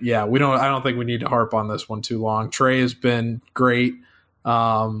 But yeah, I don't think we need to harp on this one too long. Trey has been great.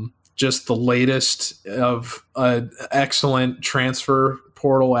 Just the latest of an excellent transfer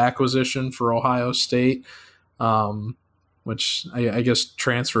portal acquisition for Ohio State, which I guess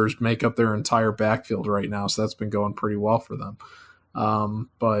transfers make up their entire backfield right now. So that's been going pretty well for them.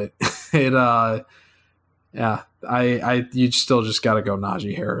 But you still just got to go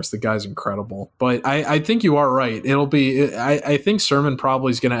Najee Harris. The guy's incredible. But I think you are right. I think Sermon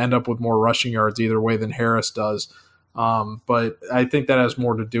probably is going to end up with more rushing yards either way than Harris does. But I think that has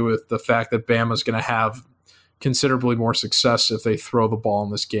more to do with the fact that Bama's going to have considerably more success if they throw the ball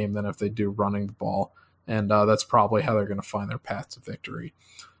in this game than if they do running the ball. And that's probably how they're going to find their path to victory.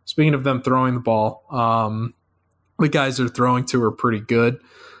 Speaking of them throwing the ball, the guys they're throwing to are pretty good.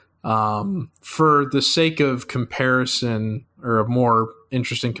 For the sake of comparison, or a more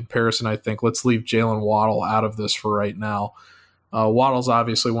interesting comparison, I think, let's leave Jalen Waddle out of this for right now. Waddle's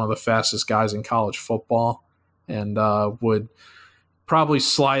obviously one of the fastest guys in college football and would probably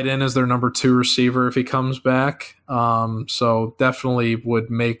slide in as their number 2 receiver if he comes back. So definitely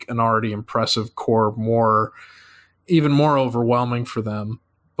would make an already impressive core even more overwhelming for them.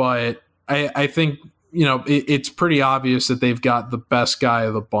 But I think, it's pretty obvious that they've got the best guy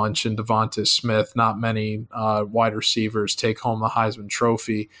of the bunch in Devonta Smith. Not many wide receivers take home the Heisman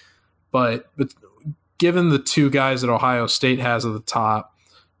Trophy. But given the 2 guys that Ohio State has at the top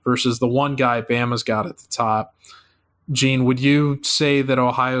versus the 1 guy Bama's got at the top, Gene, would you say that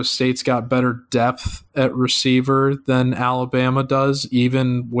Ohio State's got better depth at receiver than Alabama does,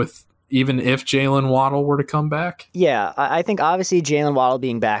 even if Jalen Waddle were to come back? Yeah, I think obviously Jalen Waddle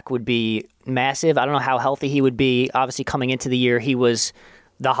being back would be massive. I don't know how healthy he would be. Obviously, coming into the year, he was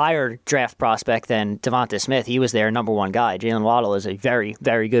the higher draft prospect than Devonta Smith. He was their number 1 guy. Jalen Waddle is a very,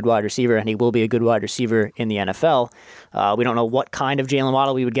 very good wide receiver, and he will be a good wide receiver in the NFL. We don't know what kind of Jalen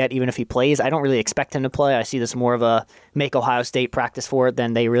Waddle we would get, even if he plays. I don't really expect him to play. I see this more of a make Ohio State practice for it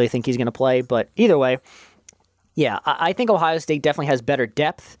than they really think he's going to play. But either way, yeah, I think Ohio State definitely has better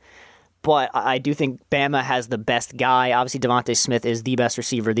depth. But I do think Bama has the best guy. Obviously, Devonta Smith is the best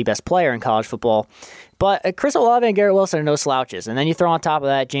receiver, the best player in college football. But Chris Olave and Garrett Wilson are no slouches. And then you throw on top of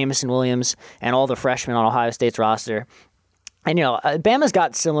that Jameson Williams and all the freshmen on Ohio State's roster. And, Bama's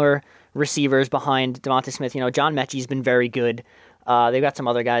got similar receivers behind Devonta Smith. John Mechie's been very good. They've got some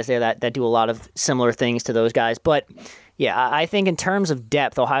other guys there that do a lot of similar things to those guys. But, yeah, I think in terms of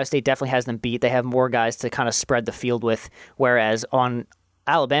depth, Ohio State definitely has them beat. They have more guys to kind of spread the field with, whereas on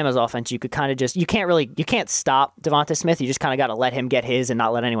Alabama's offense, you could kind of you can't stop Devonta Smith. You just kind of got to let him get his and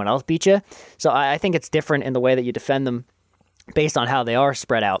not let anyone else beat you. So I think it's different in the way that you defend them based on how they are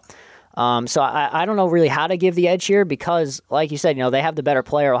spread out. So I don't know really how to give the edge here because, like you said, they have the better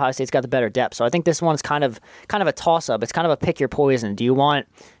player. Ohio State's got the better depth. So I think this one's kind of a toss-up. It's kind of a pick your poison. Do you want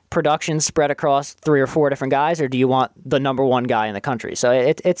production spread across 3 or 4 different guys, or do you want the number 1 guy in the country? So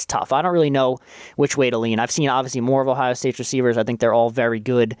it's tough. I don't really know which way to lean. I've seen obviously more of Ohio State's receivers. I think they're all very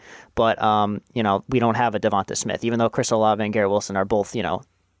good, but we don't have a Devonta Smith, even though Chris Olave and Garrett Wilson are both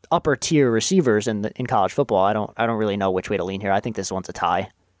upper tier receivers in college football. I don't really know which way to lean here. I think this one's a tie.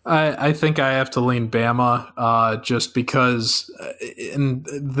 I think I have to lean Bama just because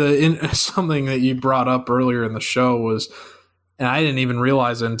something that you brought up earlier in the show was, and I didn't even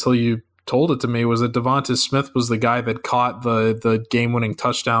realize it until you told it to me was that Devonta Smith was the guy that caught the game-winning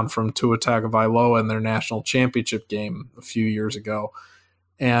touchdown from Tua Tagovailoa in their national championship game a few years ago.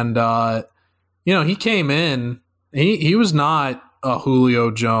 And, he came in, he was not a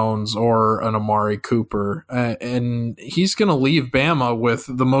Julio Jones or an Amari Cooper, and he's going to leave Bama with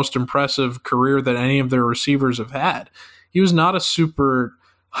the most impressive career that any of their receivers have had. He was not a super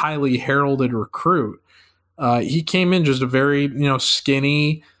highly heralded recruit. He came in just a very,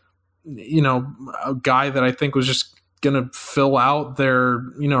 skinny, a guy that I think was just going to fill out their,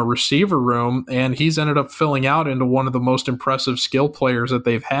 receiver room, and he's ended up filling out into one of the most impressive skill players that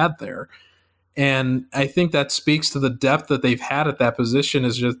they've had there. And I think that speaks to the depth that they've had at that position,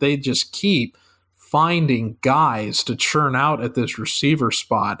 is just they just keep finding guys to churn out at this receiver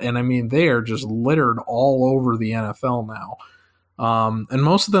spot. And I mean, they are just littered all over the NFL now. And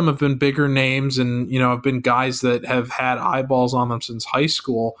most of them have been bigger names and, have been guys that have had eyeballs on them since high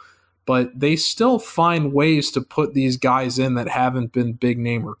school, but they still find ways to put these guys in that haven't been big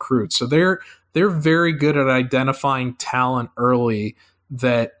name recruits. So they're very good at identifying talent early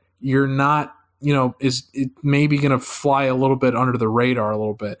that you're not, is it maybe going to fly a little bit under the radar a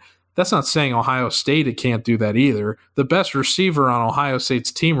little bit. That's not saying Ohio State it can't do that either. The best receiver on Ohio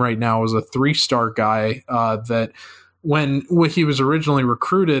State's team right now is a 3-star guy that when he was originally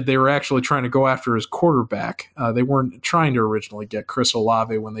recruited, they were actually trying to go after his quarterback. They weren't trying to originally get Chris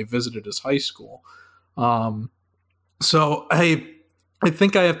Olave when they visited his high school. So I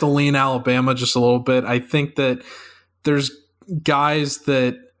think I have to lean Alabama just a little bit. I think that there's guys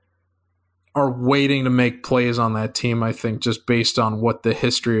that are waiting to make plays on that team, I think, just based on what the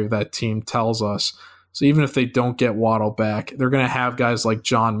history of that team tells us. So even if they don't get Waddle back, they're going to have guys like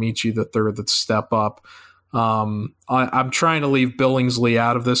John Mechie III that step up. I'm trying to leave Billingsley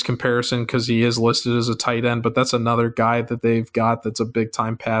out of this comparison because he is listed as a tight end, but that's another guy that they've got that's a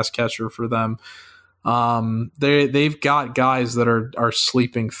big-time pass catcher for them. They've got guys that are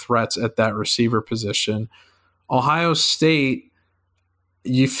sleeping threats at that receiver position. Ohio State,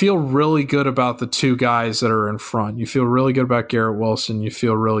 you feel really good about the two guys that are in front. You feel really good about Garrett Wilson. You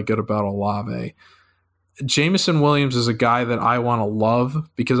feel really good about Olave. Jameson Williams is a guy that I want to love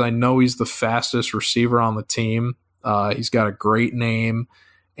because I know he's the fastest receiver on the team. He's got a great name,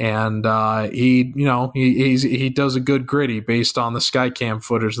 and he does a good gritty based on the Skycam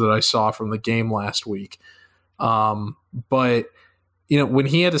footage that I saw from the game last week. But when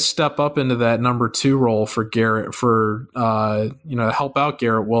he had to step up into that number 2 role for Garrett, to help out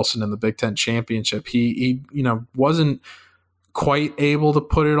Garrett Wilson in the Big Ten championship, he wasn't quite able to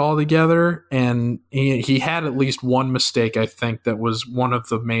put it all together, and he had at least one mistake, I think, that was one of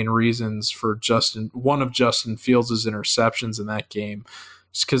the main reasons for one of Justin Fields' interceptions in that game,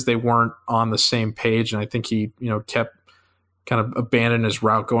 just because they weren't on the same page, and I think he kept kind of abandoned his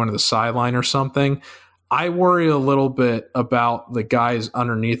route going to the sideline or something. I worry a little bit about the guys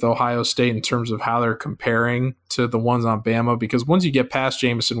underneath Ohio State in terms of how they're comparing to the ones on Bama, because once you get past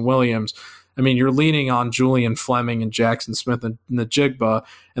Jameson Williams, I mean, you're leaning on Julian Fleming and Jackson Smith and Najigba,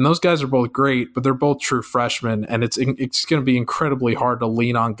 and those guys are both great, but they're both true freshmen, and it's going to be incredibly hard to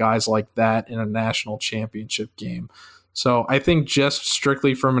lean on guys like that in a national championship game. So I think just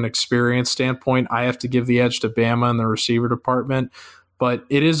strictly from an experience standpoint, I have to give the edge to Bama in the receiver department, but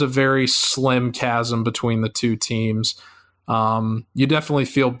it is a very slim chasm between the two teams. You definitely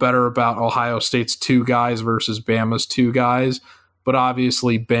feel better about Ohio State's 2 guys versus Bama's 2 guys, but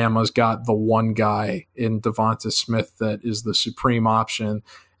obviously Bama's got the one guy in Devonta Smith that is the supreme option.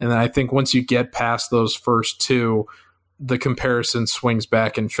 And then I think once you get past those first 2, the comparison swings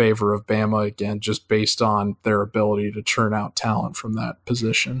back in favor of Bama again, just based on their ability to churn out talent from that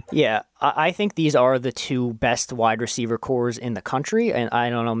position. Yeah, I think these are the 2 best wide receiver cores in the country. And I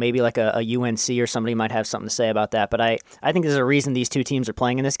don't know, maybe like a UNC or somebody might have something to say about that. But I think there's a reason these 2 teams are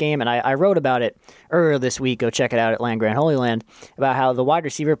playing in this game. And I wrote about it earlier this week. Go check it out at Land Grant Holy Land, about how the wide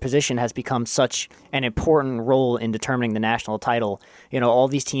receiver position has become such an important role in determining the national title. All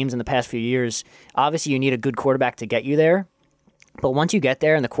these teams in the past few years, obviously you need a good quarterback to get you there. But once you get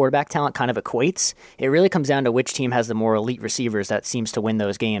there and the quarterback talent kind of equates, it really comes down to which team has the more elite receivers that seems to win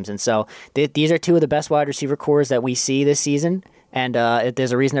those games. And so these are 2 of the best wide receiver cores that we see this season, and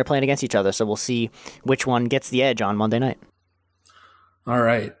there's a reason they're playing against each other. So we'll see which one gets the edge on Monday night. All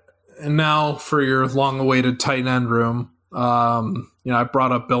right. And now for your long-awaited tight end room. I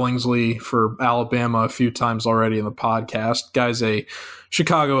brought up Billingsley for Alabama a few times already in the podcast. Guy's a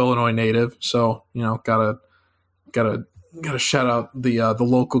Chicago, Illinois native, so gotta shout out the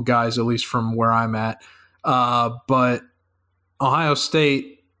local guys, at least from where I'm at. But Ohio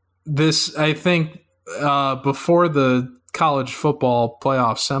State, this, I think, before the college football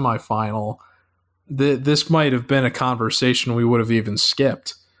playoff semifinal, this might have been a conversation we would have even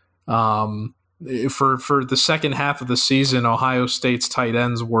skipped. For the second half of the season, Ohio State's tight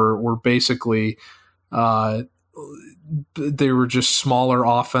ends were basically they were just smaller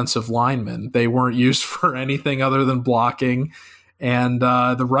offensive linemen. They weren't used for anything other than blocking, and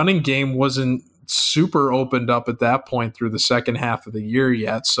the running game wasn't super opened up at that point through the second half of the year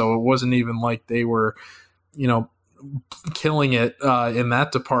yet. So it wasn't even like they were, killing it in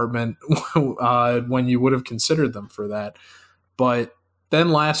that department when you would have considered them for that. But then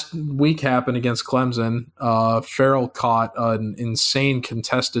last week happened against Clemson. Farrell caught an insane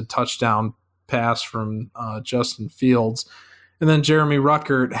contested touchdown pass from Justin Fields. And then Jeremy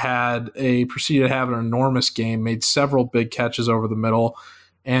Ruckert proceeded to have an enormous game, made several big catches over the middle,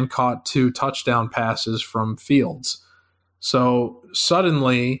 and caught 2 touchdown passes from Fields. So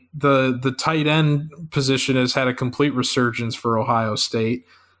suddenly the tight end position has had a complete resurgence for Ohio State.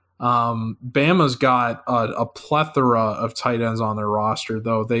 Bama's got a plethora of tight ends on their roster,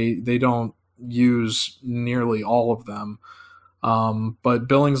 though they don't use nearly all of them. But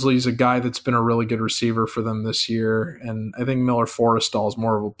Billingsley's a guy that's been a really good receiver for them this year, and I think Miller Forrestall is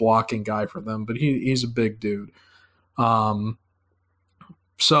more of a blocking guy for them, but he's a big dude.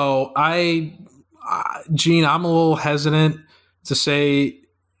 So Gene, I'm a little hesitant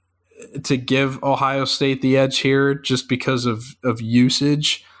to give Ohio State the edge here just because of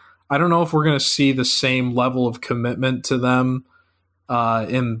usage. I don't know if we're going to see the same level of commitment to them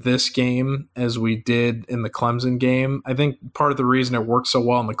in this game as we did in the Clemson game. I think part of the reason it worked so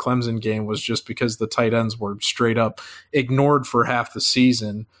well in the Clemson game was just because the tight ends were straight up ignored for half the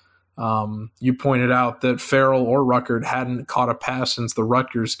season. You pointed out that Farrell or Ruckert hadn't caught a pass since the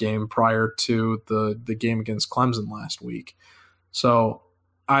Rutgers game prior to the game against Clemson last week. So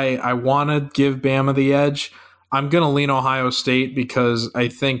I want to give Bama the edge. I'm going to lean Ohio State because I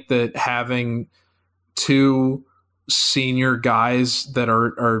think that having 2 senior guys that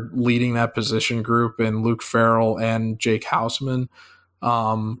are leading that position group in Luke Farrell and Jake Hausman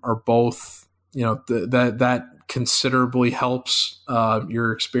are both, that considerably helps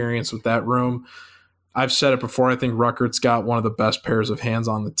your experience with that room. I've said it before. I think Ruckert's got one of the best pairs of hands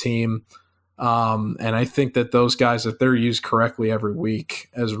on the team. And I think that those guys, if they're used correctly every week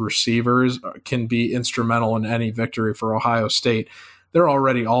as receivers, can be instrumental in any victory for Ohio State. They're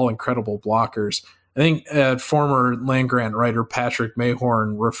already all incredible blockers. I think former land-grant writer Patrick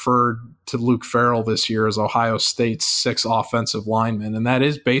Mayhorn referred to Luke Farrell this year as Ohio State's 6th offensive lineman, and that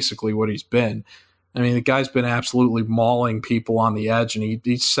is basically what he's been. I mean, the guy's been absolutely mauling people on the edge, and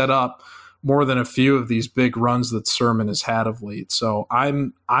he set up more than a few of these big runs that Sermon has had of late. So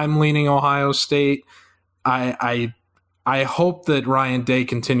I'm leaning Ohio State. I hope that Ryan Day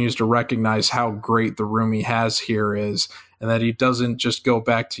continues to recognize how great the room he has here is, and that he doesn't just go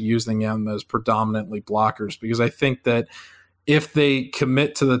back to using them as predominantly blockers, because I think that if they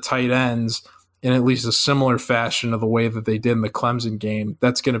commit to the tight ends in at least a similar fashion of the way that they did in the Clemson game,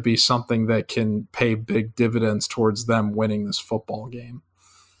 that's going to be something that can pay big dividends towards them winning this football game.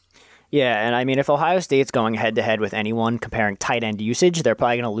 Yeah, and I mean, if Ohio State's going head-to-head with anyone comparing tight end usage, they're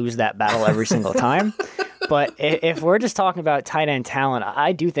probably going to lose that battle every single time. But if we're just talking about tight end talent,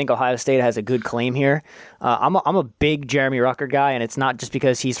 I do think Ohio State has a good claim here. I'm a big Jeremy Ruckert guy, and it's not just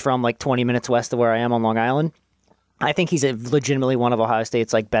because he's from like 20 minutes west of where I am on Long Island. I think he's legitimately one of Ohio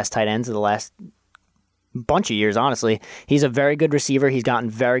State's best tight ends of the last bunch of years, honestly. He's a very good receiver. He's gotten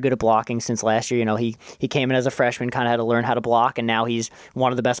very good at blocking since last year. He came in as a freshman, kind of had to learn how to block, and now he's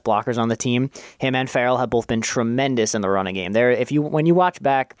one of the best blockers on the team. Him and Farrell have both been tremendous in the running game. When you watch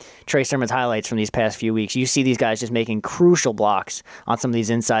back Trey Sermon's highlights from these past few weeks, you see these guys just making crucial blocks on some of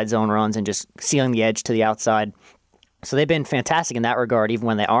these inside zone runs and just sealing the edge to the outside. So they've been fantastic in that regard, even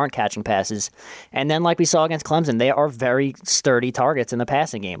when they aren't catching passes. And then, like we saw against Clemson, they are very sturdy targets in the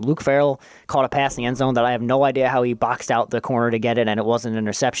passing game. Luke Farrell caught a pass in the end zone that I have no idea how he boxed out the corner to get it, and it wasn't an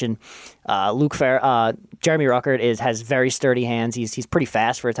interception. Jeremy Ruckert has very sturdy hands. He's pretty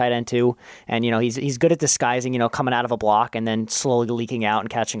fast for a tight end too, and he's good at disguising, coming out of a block and then slowly leaking out and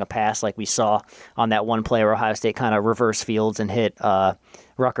catching a pass, like we saw on that one play where Ohio State kind of reverse fields and hit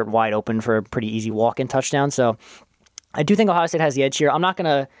Ruckert wide open for a pretty easy walk-in touchdown. So I do think Ohio State has the edge here. I'm not going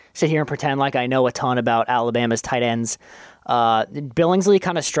to sit here and pretend like I know a ton about Alabama's tight ends. Billingsley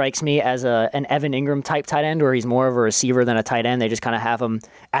kind of strikes me as an Evan Ingram type tight end, where he's more of a receiver than a tight end. They just kind of have him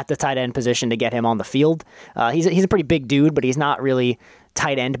at the tight end position to get him on the field. He's a pretty big dude, but he's not really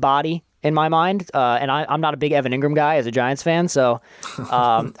tight end body in my mind. And I'm not a big Evan Ingram guy as a Giants fan, so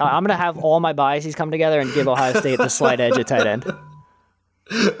I'm going to have all my biases come together and give Ohio State the slight edge at tight end.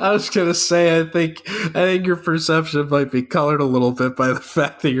 I was gonna say, I think your perception might be colored a little bit by the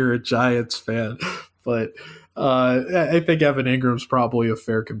fact that you're a Giants fan, but I think Evan Ingram's probably a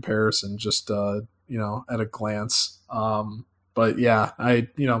fair comparison, just at a glance. But yeah,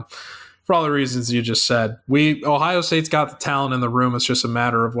 for all the reasons you just said, Ohio State's got the talent in the room. It's just a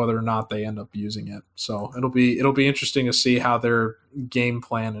matter of whether or not they end up using it. So it'll be interesting to see how their game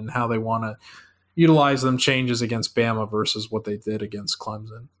plan and how they want to utilize them changes against Bama versus what they did against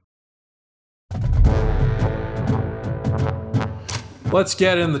Clemson. Let's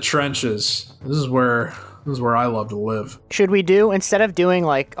get in the trenches. This is where I love to live. Should we instead of doing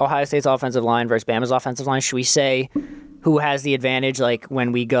like Ohio State's offensive line versus Bama's offensive line, should we say who has the advantage, like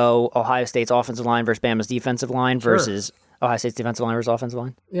when we go Ohio State's offensive line versus Bama's defensive line versus Ohio State's defensive line versus offensive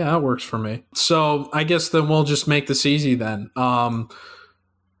line? Yeah, that works for me. So I guess then we'll just make this easy then.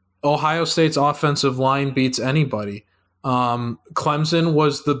 Ohio State's offensive line beats anybody. Clemson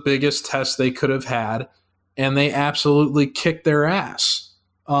was the biggest test they could have had, and they absolutely kicked their ass.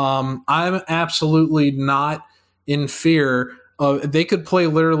 I'm absolutely not in fear of. They could play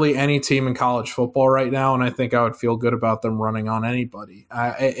literally any team in college football right now, and I think I would feel good about them running on anybody.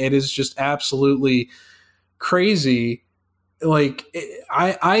 It is just absolutely crazy. Like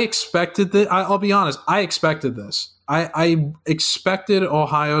I expected that. I'll be honest. I expected this. I expected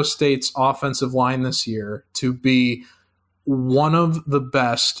Ohio State's offensive line this year to be one of the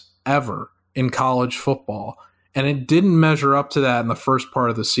best ever in college football, and it didn't measure up to that in the first part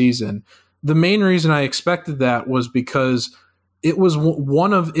of the season. The main reason I expected that was because it was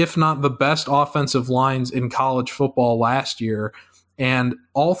one of, if not the best offensive lines in college football last year, and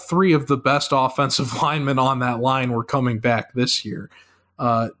all three of the best offensive linemen on that line were coming back this year.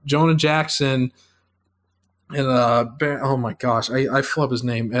 Jonah Jackson and oh my gosh, I flub his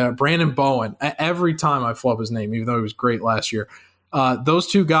name. Brandon Bowen. Every time I flub his name, even though he was great last year. Those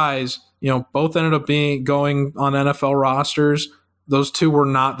two guys, both ended up going on NFL rosters. Those two were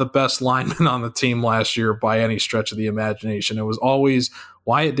not the best linemen on the team last year by any stretch of the imagination. It was always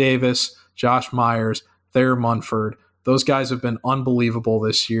Wyatt Davis, Josh Myers, Thayer Munford. Those guys have been unbelievable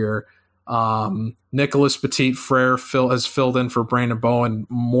this year. Nicholas Petit-Frere has filled in for Brandon Bowen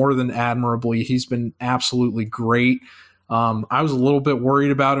more than admirably. He's been absolutely great. I was a little bit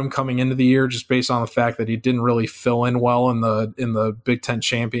worried about him coming into the year just based on the fact that he didn't really fill in well in the Big Ten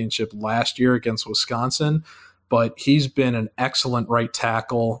championship last year against Wisconsin, but he's been an excellent right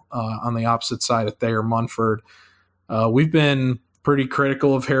tackle on the opposite side of Thayer Munford. We've been pretty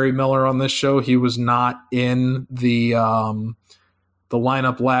critical of Harry Miller on this show. He was not in the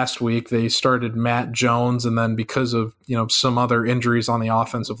lineup last week. They started Matt Jones, and then because of some other injuries on the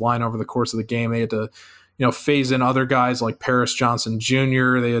offensive line over the course of the game, they had to phase in other guys like Paris Johnson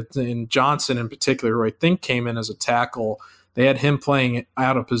Jr. They had, and Johnson in particular, who I think came in as a tackle. They had him playing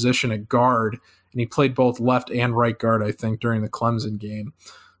out of position at guard, and he played both left and right guard, I think, during the Clemson game.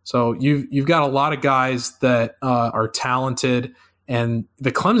 So you've got a lot of guys that are talented, and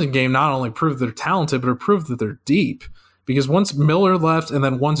the Clemson game not only proved they're talented, but it proved that they're deep. Because once Miller left and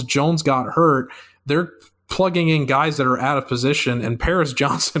then once Jones got hurt, they're plugging in guys that are out of position, and Paris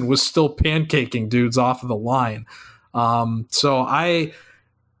Johnson was still pancaking dudes off of the line.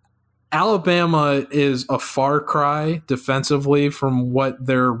 Alabama is a far cry defensively from what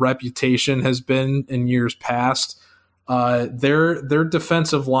their reputation has been in years past. Their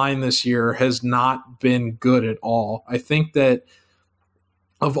defensive line this year has not been good at all. I think that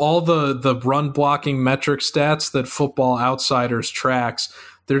of all the run blocking metric stats that Football Outsiders tracks,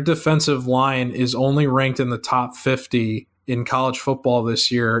 their defensive line is only ranked in the top 50 in college football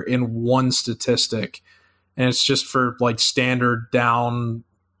this year in one statistic. And it's just for like standard down,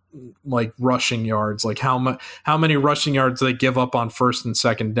 like rushing yards, like how many rushing yards they give up on first and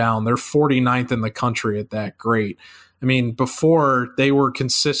second down. They're 49th in the country at that. Great. I mean, before they were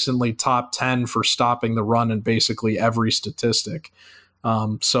consistently top 10 for stopping the run in basically every statistic.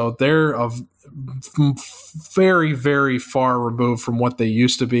 So they're very, very far removed from what they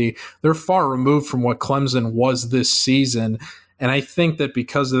used to be. They're far removed from what Clemson was this season. And I think that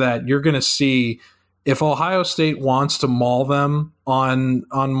because of that, you're going to see if Ohio State wants to maul them on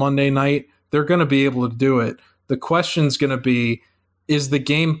Monday night, they're going to be able to do it. The question's going to be, is the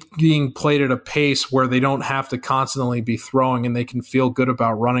game being played at a pace where they don't have to constantly be throwing and they can feel good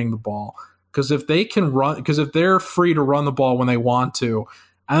about running the ball? Because if they're free to run the ball when they want to,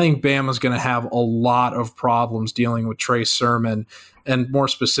 I think Bama's going to have a lot of problems dealing with Trey Sermon, and more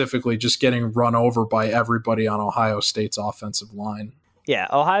specifically, just getting run over by everybody on Ohio State's offensive line. Yeah,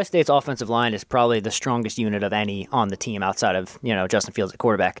 Ohio State's offensive line is probably the strongest unit of any on the team outside of Justin Fields at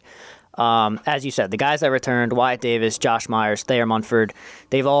quarterback. As you said, the guys that returned, Wyatt Davis, Josh Myers, Thayer Munford,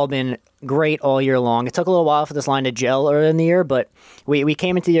 they've all been great all year long. It took a little while for this line to gel early in the year, but we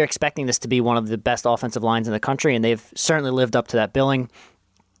came into the year expecting this to be one of the best offensive lines in the country, and they've certainly lived up to that billing.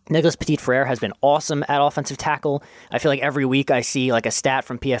 Nicholas Petit-Frere has been awesome at offensive tackle. I feel like every week I see like a stat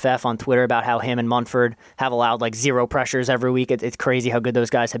from PFF on Twitter about how him and Munford have allowed like 0 pressures every week. It's crazy how good those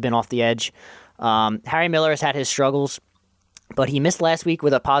guys have been off the edge. Harry Miller has had his struggles, but he missed last week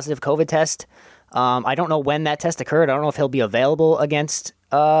with a positive COVID test. I don't know when that test occurred. I don't know if he'll be available against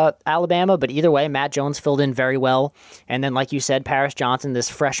Alabama, but either way, Matt Jones filled in very well. And then, like you said, Paris Johnson, this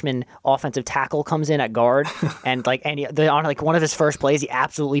freshman offensive tackle, comes in at guard, and on one of his first plays, he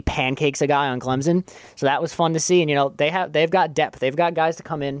absolutely pancakes a guy on Clemson. So that was fun to see. And they've got depth. They've got guys to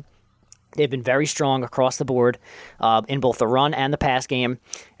come in. They've been very strong across the board in both the run and the pass game.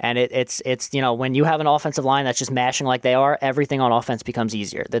 And it's when you have an offensive line that's just mashing like they are, everything on offense becomes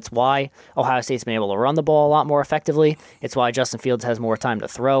easier. That's why Ohio State's been able to run the ball a lot more effectively. It's why Justin Fields has more time to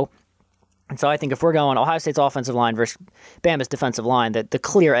throw. And so I think if we're going Ohio State's offensive line versus Bama's defensive line, that the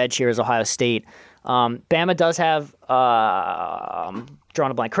clear edge here is Ohio State. Bama does have,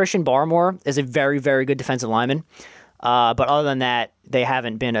 drawing a blank, Christian Barmore is a very, very good defensive lineman. But other than that, they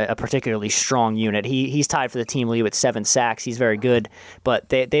haven't been a particularly strong unit. He's tied for the team lead with 7 sacks. He's very good, but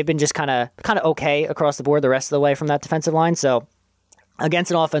they've been just kind of okay across the board the rest of the way from that defensive line. So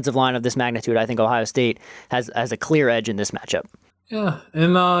against an offensive line of this magnitude, I think Ohio State has a clear edge in this matchup. Yeah,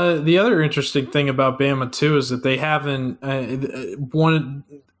 and the other interesting thing about Bama too is that they haven't one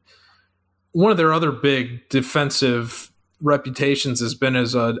of their other big defensive reputations has been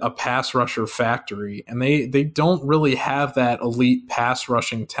as a pass rusher factory, and they don't really have that elite pass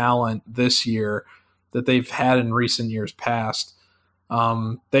rushing talent this year that they've had in recent years past.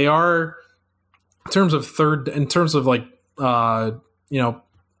 They are, in terms of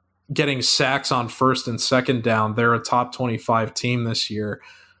getting sacks on first and second down, they're a top 25 team this year.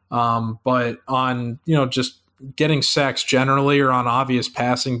 But on just getting sacks generally or on obvious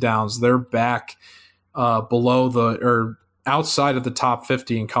passing downs, they're back below or outside of the top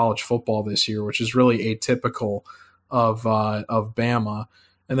 50 in college football this year, which is really atypical of Bama.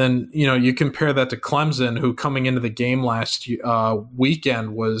 And then, you compare that to Clemson, who coming into the game last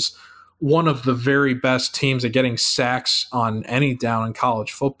weekend was one of the very best teams at getting sacks on any down in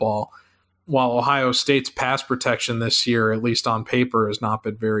college football, while Ohio State's pass protection this year, at least on paper, has not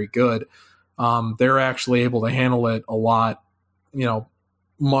been very good. They're actually able to handle it a lot,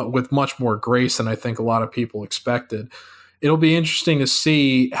 with much more grace than I think a lot of people expected. It'll be interesting to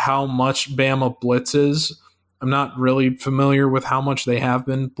see how much Bama blitzes. I'm not really familiar with how much they have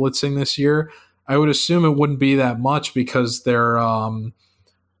been blitzing this year. I would assume it wouldn't be that much because their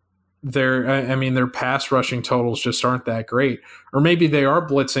pass rushing totals just aren't that great. Or maybe they are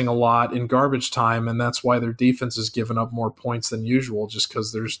blitzing a lot in garbage time, and that's why their defense has given up more points than usual, just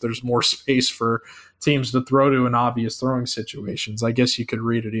because there's more space for teams to throw to in obvious throwing situations. I guess you could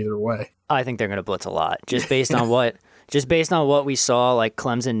read it either way. I think they're going to blitz a lot, just based on what we saw, like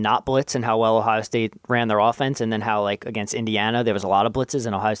Clemson not blitz and how well Ohio State ran their offense, and then how against Indiana there was a lot of blitzes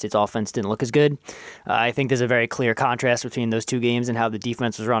and Ohio State's offense didn't look as good. I think there's a very clear contrast between those two games and how the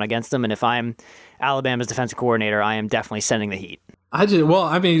defense was run against them. And if I'm Alabama's defensive coordinator, I am definitely sending the heat.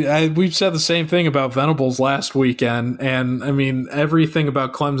 We've said the same thing about Venables last weekend, and everything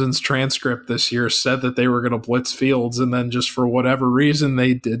about Clemson's transcript this year said that they were going to blitz Fields, and then just for whatever reason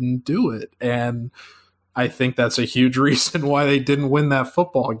they didn't do it. And I think that's a huge reason why they didn't win that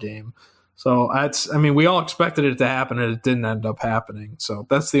football game. So we all expected it to happen, and it didn't end up happening. So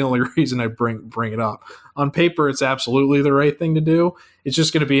that's the only reason I bring it up. On paper, it's absolutely the right thing to do. It's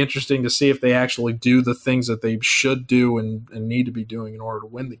just going to be interesting to see if they actually do the things that they should do and need to be doing in order to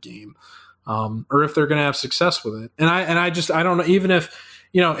win the game, or if they're going to have success with it. And I don't know. Even if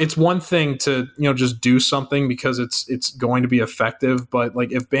it's one thing to just do something because it's going to be effective, but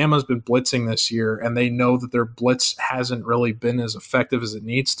if Bama's been blitzing this year and they know that their blitz hasn't really been as effective as it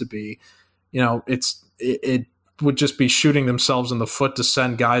needs to be, it would just be shooting themselves in the foot to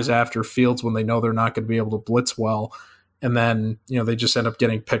send guys after Fields when they know they're not going to be able to blitz well. And then, they just end up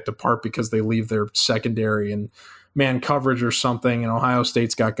getting picked apart because they leave their secondary and man coverage or something. And Ohio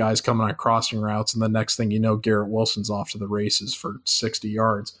State's got guys coming on crossing routes. And the next thing you know, Garrett Wilson's off to the races for 60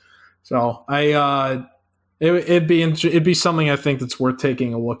 yards. So it'd be something I think that's worth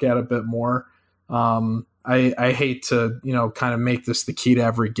taking a look at a bit more. I hate to, kind of make this the key to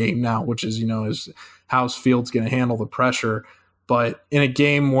every game now, which is how's Fields going to handle the pressure. But in a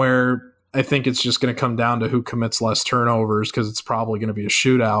game where I think it's just going to come down to who commits less turnovers, because it's probably going to be a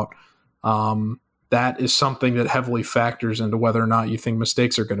shootout. that is something that heavily factors into whether or not you think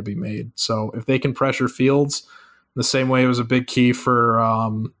mistakes are going to be made. So if they can pressure Fields the same way it was a big key for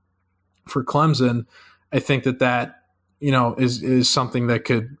Clemson, I think that is something that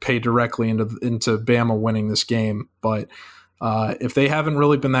could pay directly into Bama winning this game. But if they haven't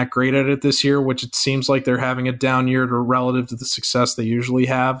really been that great at it this year, which it seems like they're having a down year relative to the success they usually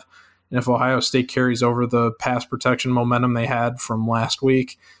have, and if Ohio State carries over the pass protection momentum they had from last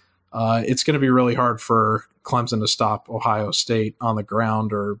week, it's going to be really hard for Clemson to stop Ohio State on the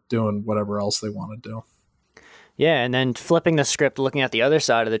ground or doing whatever else they want to do. Yeah, and then flipping the script, looking at the other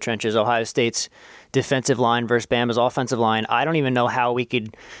side of the trenches, Ohio State's defensive line versus Bama's offensive line. I don't even know how we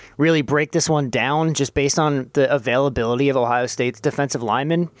could really break this one down just based on the availability of Ohio State's defensive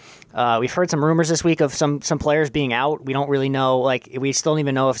linemen. We've heard some rumors this week of some players being out. We don't really know. We still don't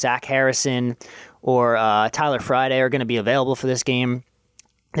even know if Zach Harrison or Tyler Friday are going to be available for this game.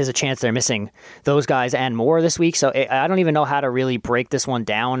 There's a chance they're missing those guys and more this week. So I don't even know how to really break this one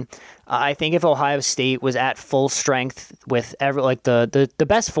down. I think if Ohio State was at full strength with the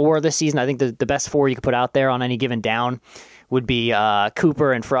best four this season, I think the best four you could put out there on any given down would be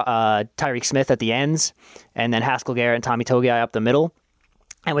Cooper and Tyreek Smith at the ends, and then Haskell Garrett and Tommy Togiai up the middle.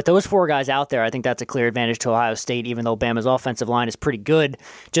 And with those four guys out there, I think that's a clear advantage to Ohio State, even though Bama's offensive line is pretty good,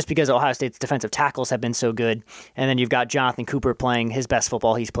 just because Ohio State's defensive tackles have been so good. And then you've got Jonathan Cooper playing his best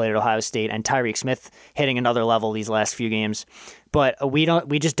football he's played at Ohio State, and Tyreek Smith hitting another level these last few games. But we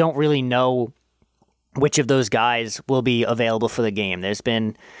just don't really know which of those guys will be available for the game. There's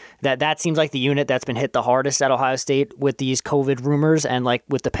been that seems like the unit that's been hit the hardest at Ohio State with these COVID rumors, and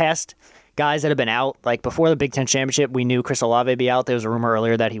with the past guys that have been out, before the Big Ten Championship, we knew Chris Olave would be out. There was a rumor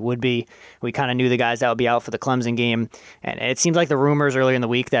earlier that he would be. We kind of knew the guys that would be out for the Clemson game. And it seems like the rumors earlier in the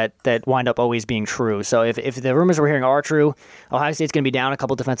week that wind up always being true. So if the rumors we're hearing are true, Ohio State's going to be down a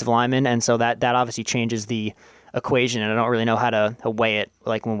couple defensive linemen, and so that obviously changes the equation, and I don't really know how to weigh it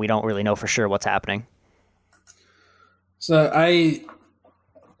when we don't really know for sure what's happening. So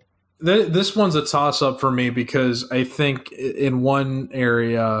this one's a toss-up for me because I think in one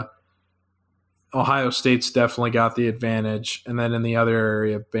area Ohio State's definitely got the advantage, and then in the other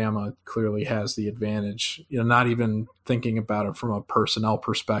area, Bama clearly has the advantage. Not even thinking about it from a personnel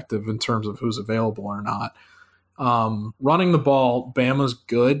perspective in terms of who's available or not. Running the ball, Bama's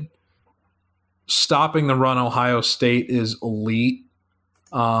good. Stopping the run, Ohio State is elite.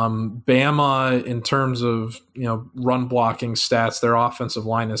 Bama, in terms of run blocking stats, their offensive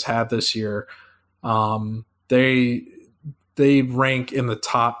line has had this year. They rank in the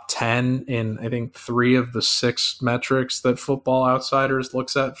top 10 in, I think, 3 of the 6 metrics that Football Outsiders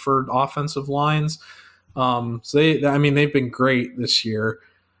looks at for offensive lines. So they've been great this year,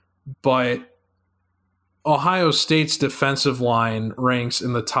 but Ohio State's defensive line ranks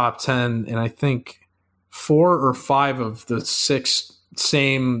in the top 10 in, I think, 4 or 5 of the 6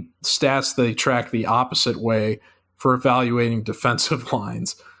 same stats they track the opposite way for evaluating defensive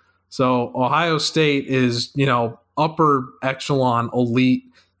lines. So Ohio State is, upper echelon elite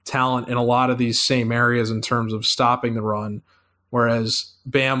talent in a lot of these same areas in terms of stopping the run, whereas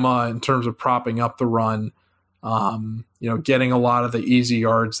Bama, in terms of propping up the run, getting a lot of the easy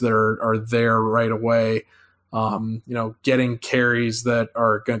yards that are there right away, getting carries that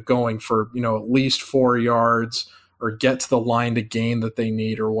are going for, at least 4 yards or get to the line to gain that they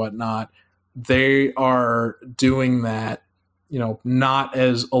need or whatnot. They are doing that, not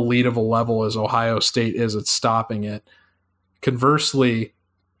as elite of a level as Ohio State is at stopping it. Conversely,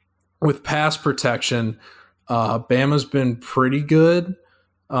 with pass protection, Bama's been pretty good.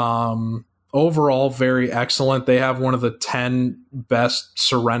 Overall, very excellent. They have one of the 10 best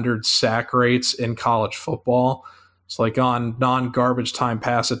surrendered sack rates in college football. It's on non-garbage time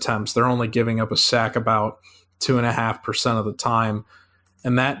pass attempts, they're only giving up a sack about 2.5% of the time.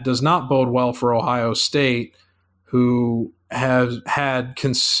 And that does not bode well for Ohio State, who has had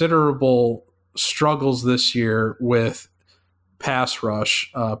considerable struggles this year with pass rush,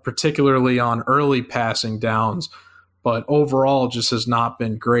 particularly on early passing downs, but overall just has not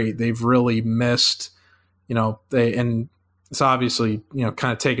been great. They've really missed, and it's obviously,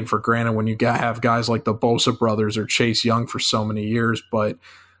 kind of taken for granted when you have guys like the Bosa brothers or Chase Young for so many years, but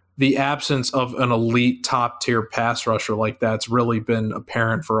the absence of an elite top-tier pass rusher like that's really been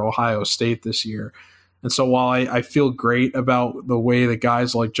apparent for Ohio State this year. And so while I feel great about the way that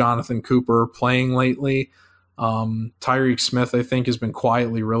guys like Jonathan Cooper are playing lately, Tyreek Smith, I think, has been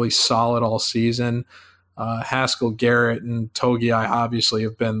quietly really solid all season. Haskell Garrett and Togiai obviously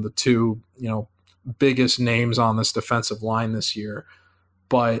have been the two, biggest names on this defensive line this year.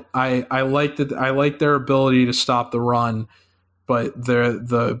 But I like their ability to stop the run. but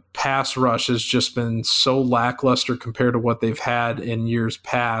the pass rush has just been so lackluster compared to what they've had in years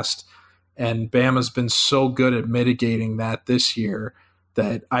past. And Bama's been so good at mitigating that this year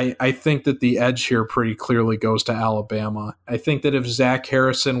that I think that the edge here pretty clearly goes to Alabama. I think that if Zach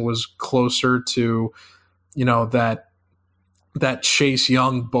Harrison was closer to, that Chase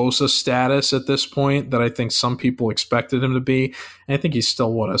Young Bosa status at this point that I think some people expected him to be. And I think he's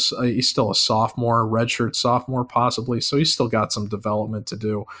still he's still a sophomore, redshirt sophomore possibly, so he's still got some development to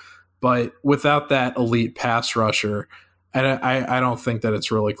do. But without that elite pass rusher, I don't think that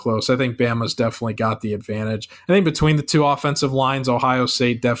it's really close. I think Bama's definitely got the advantage. I think between the two offensive lines, Ohio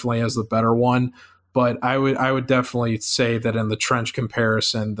State definitely has the better one. But I would definitely say that in the trench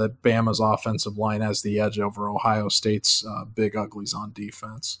comparison, that Bama's offensive line has the edge over Ohio State's big uglies on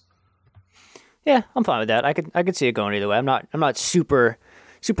defense. Yeah, I'm fine with that. I could see it going either way. I'm not super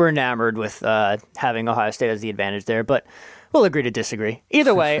enamored with having Ohio State as the advantage there, but we'll agree to disagree.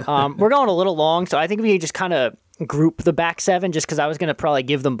 Either way, we're going a little long, so I think we just kind of group the back seven, just because I was going to probably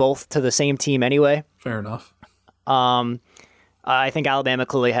give them both to the same team anyway. Fair enough. I think Alabama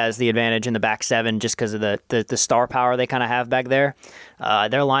clearly has the advantage in the back seven just because of the star power they kind of have back there.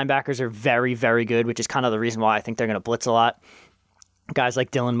 Their linebackers are very, very good, which is kind of the reason why I think they're going to blitz a lot. Guys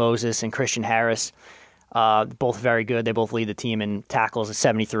like Dylan Moses and Christian Harris, both very good. They both lead the team in tackles at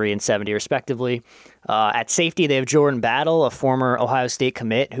 73 and 70 respectively. At safety, they have Jordan Battle, a former Ohio State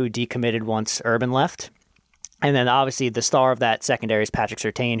commit who decommitted once Urban left. And then obviously the star of that secondary is Patrick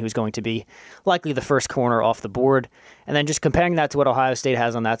Surtain, who's going to be likely the first corner off the board. And then just comparing that to what Ohio State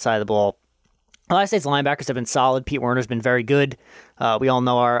has on that side of the ball, Ohio State's linebackers have been solid. Pete Werner's been very good. We all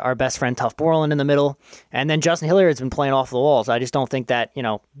know our best friend Tuff Borland in the middle. And then Justin Hilliard's been playing off the walls. I just don't think that,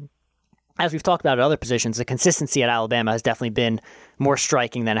 as we've talked about at other positions, the consistency at Alabama has definitely been more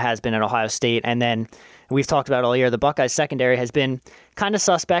striking than it has been at Ohio State. And then we've talked about all year, the Buckeyes secondary has been kind of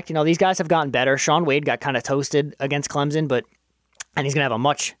suspect. These guys have gotten better. Shaun Wade got kind of toasted against Clemson, and he's going to have a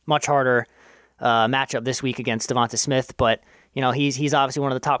much, much harder matchup this week against Devonta Smith. But, he's obviously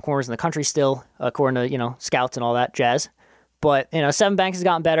one of the top corners in the country still, according to, scouts and all that jazz. But, Sevyn Banks has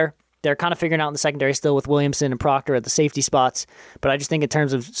gotten better. They're kind of figuring out in the secondary still with Williamson and Proctor at the safety spots. But I just think in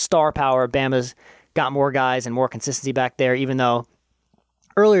terms of star power, Bama's got more guys and more consistency back there, even though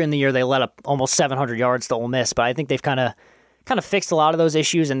earlier in the year they let up almost 700 yards to Ole Miss. But I think they've kind of fixed a lot of those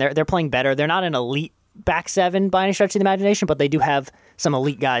issues, and they're playing better. They're not an elite back seven by any stretch of the imagination, but they do have some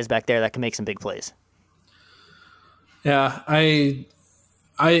elite guys back there that can make some big plays. Yeah,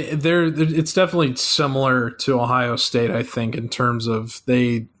 it's definitely similar to Ohio State, I think, in terms of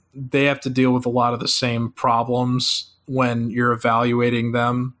they have to deal with a lot of the same problems when you're evaluating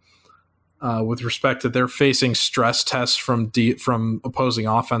them with respect to they're facing stress tests from opposing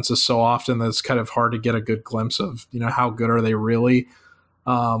offenses so often that it's kind of hard to get a good glimpse of, how good are they really.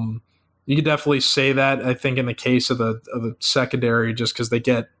 You could definitely say that, I think, in the case of the secondary, just because they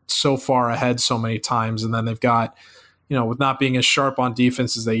get so far ahead so many times, and then they've got, with not being as sharp on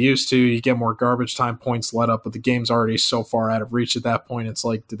defense as they used to, you get more garbage time points let up, but the game's already so far out of reach at that point. It's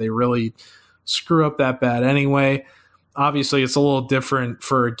like, did they really screw up that bad anyway? Obviously, it's a little different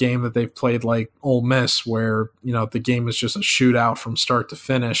for a game that they've played like Ole Miss, where, the game is just a shootout from start to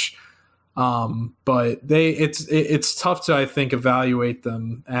finish. But it's tough to, I think, evaluate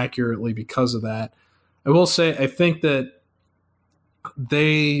them accurately because of that. I will say, I think that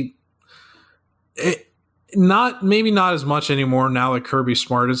maybe not as much anymore now that Kirby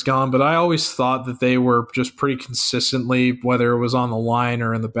Smart is gone, but I always thought that they were just pretty consistently, whether it was on the line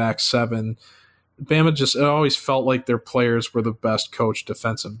or in the back seven, Bama it always felt like their players were the best coached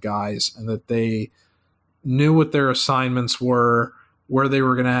defensive guys, and that they knew what their assignments were, where they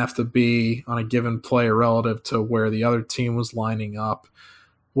were going to have to be on a given play relative to where the other team was lining up,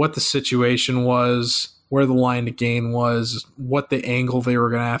 what the situation was, where the line to gain was, what the angle they were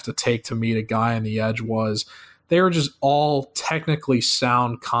going to have to take to meet a guy on the edge was. They were just all technically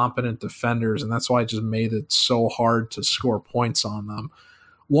sound, competent defenders, and that's why it just made it so hard to score points on them.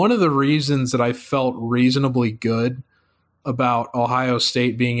 One of the reasons that I felt reasonably good about Ohio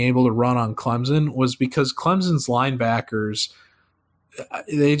State being able to run on Clemson was because Clemson's linebackers,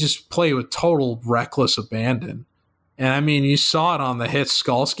 they just play with total reckless abandon. And I mean, you saw it on the hit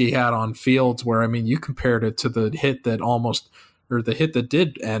Skalski had on Fields, where, I mean, you compared it to the hit that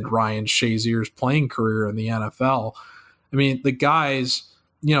did end Ryan Shazier's playing career in the NFL. I mean, the guys,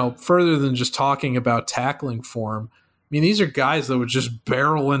 further than just talking about tackling form, I mean, these are guys that would just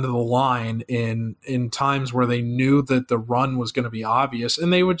barrel into the line in times where they knew that the run was going to be obvious,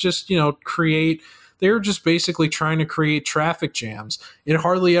 and they would just, create They were just basically trying to create traffic jams. It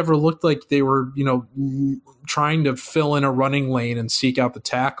hardly ever looked like they were, trying to fill in a running lane and seek out the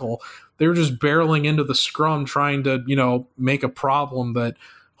tackle. They were just barreling into the scrum trying to, make a problem that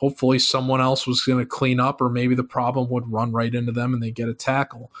hopefully someone else was going to clean up, or maybe the problem would run right into them and they get a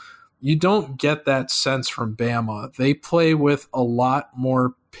tackle. You don't get that sense from Bama. They play with a lot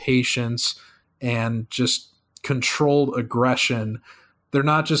more patience and just controlled aggression. They're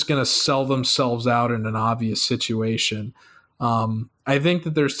not just going to sell themselves out in an obvious situation. I think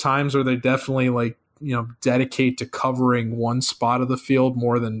that there's times where they definitely dedicate to covering one spot of the field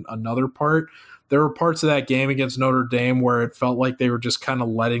more than another part. There were parts of that game against Notre Dame where it felt like they were just kind of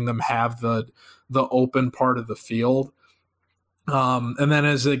letting them have the open part of the field. And then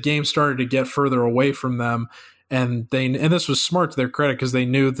as the game started to get further away from them, and this was smart to their credit because they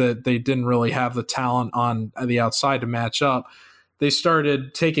knew that they didn't really have the talent on the outside to match up, they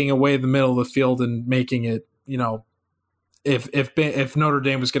started taking away the middle of the field and making it, if Notre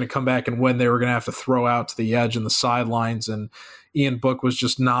Dame was going to come back and win, they were going to have to throw out to the edge and the sidelines, and Ian Book was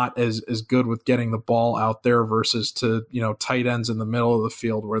just not as good with getting the ball out there versus to, tight ends in the middle of the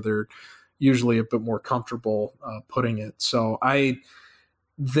field where they're usually a bit more comfortable putting it. So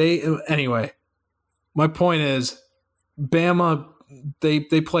anyway, my point is Bama, they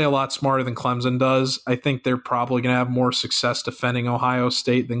play a lot smarter than Clemson does. I think they're probably going to have more success defending Ohio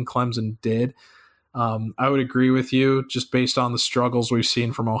State than Clemson did. I would agree with you just based on the struggles we've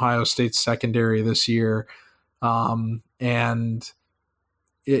seen from Ohio State's secondary this year. And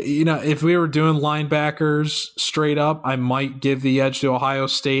if we were doing linebackers straight up, I might give the edge to Ohio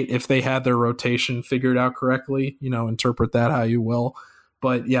State if they had their rotation figured out correctly. Interpret that how you will.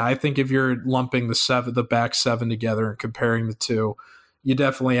 But yeah, I think if you're lumping the back seven together and comparing the two, you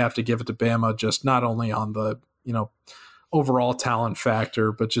definitely have to give it to Bama, just not only on the overall talent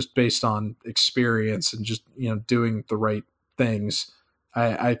factor, but just based on experience and just doing the right things.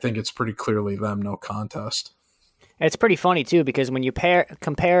 I think it's pretty clearly them, no contest. It's pretty funny, too, because when you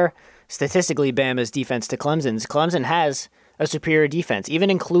compare statistically Bama's defense to Clemson's, Clemson has a superior defense, even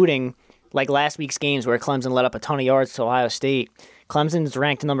including like last week's games where Clemson let up a ton of yards to Ohio State. Clemson's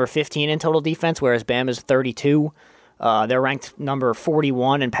ranked number 15 in total defense, whereas Bama's 32. They're ranked number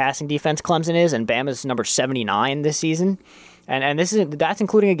 41 in passing defense, Clemson is, and Bama's number 79 this season. And that's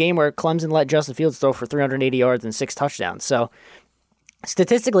including a game where Clemson let Justin Fields throw for 380 yards and 6 touchdowns. So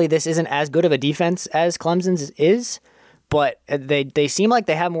statistically, this isn't as good of a defense as Clemson's is, but they seem like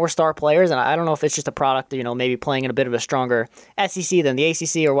they have more star players, and I don't know if it's just a product, maybe playing in a bit of a stronger SEC than the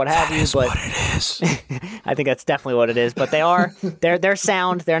ACC or what have you. But what it is. I think that's definitely what it is. But they're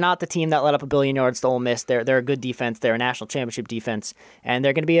sound. They're not the team that let up 1 billion yards to Ole Miss. They're a good defense. They're a national championship defense, and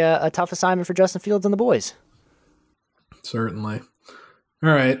they're going to be a tough assignment for Justin Fields and the boys. Certainly. All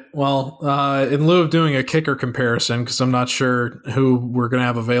right. Well, in lieu of doing a kicker comparison, because I'm not sure who we're going to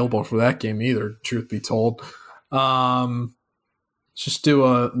have available for that game either, truth be told, just do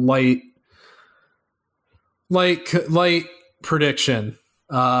a light prediction.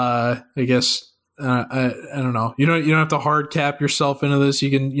 I guess I don't know. You don't have to hard cap yourself into this. You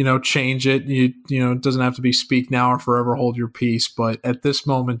can change it. It doesn't have to be speak now or forever hold your peace. But at this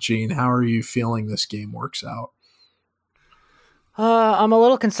moment, Gene, how are you feeling this game works out? I'm a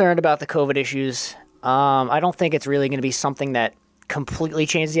little concerned about the COVID issues. I don't think it's really going to be something that completely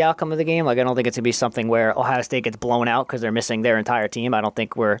changes the outcome of the game. I don't think it's going to be something where Ohio State gets blown out because they're missing their entire team. I don't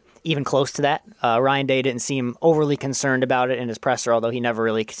think we're even close to that. Ryan Day didn't seem overly concerned about it in his presser, although he never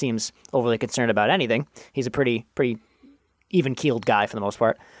really seems overly concerned about anything. He's a pretty even-keeled guy for the most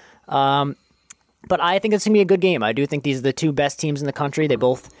part. But I think it's going to be a good game. I do think these are the two best teams in the country. They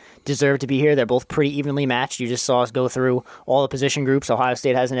both deserve to be here. They're both pretty evenly matched. You just saw us go through all the position groups. Ohio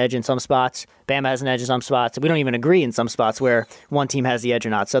State has an edge in some spots. Bama has an edge in some spots. We don't even agree in some spots where one team has the edge or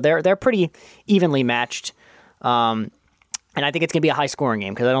not. So they're pretty evenly matched. And I think it's going to be a high-scoring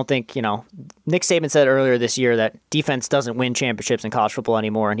game because I don't think, Nick Saban said earlier this year that defense doesn't win championships in college football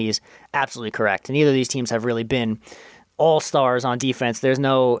anymore, and he's absolutely correct. And neither of these teams have really been all-stars on defense. There's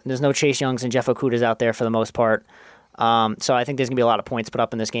no Chase Youngs and Jeff Okudas out there for the most part. So I think there's going to be a lot of points put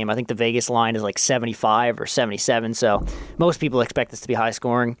up in this game. I think the Vegas line is like 75 or 77, so most people expect this to be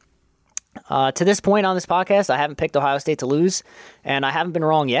high-scoring. To this point on this podcast, I haven't picked Ohio State to lose, and I haven't been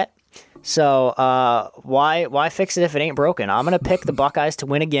wrong yet. So why fix it if it ain't broken? I'm going to pick the Buckeyes to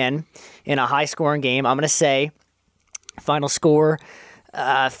win again in a high-scoring game. I'm going to say final score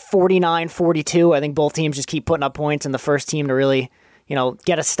 49-42. I think both teams just keep putting up points, and the first team to really,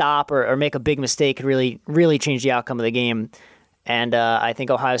 get a stop or make a big mistake could really, really change the outcome of the game. And I think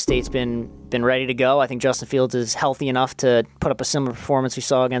Ohio State's been ready to go. I think Justin Fields is healthy enough to put up a similar performance we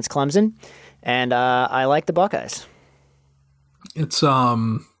saw against Clemson. and I like the Buckeyes. It's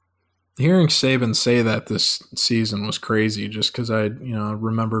hearing Saban say that this season was crazy, just because I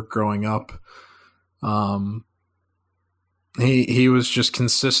remember growing up. He was just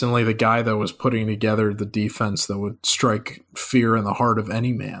consistently the guy that was putting together the defense that would strike fear in the heart of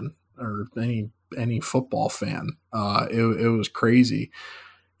any man or any football fan. It was crazy.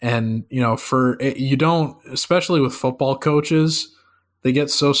 And, you don't, especially with football coaches, they get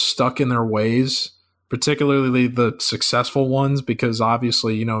so stuck in their ways, particularly the successful ones, because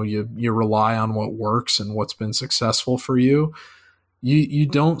obviously, you rely on what works and what's been successful for you. You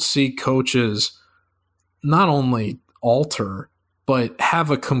don't see coaches not only alter, but have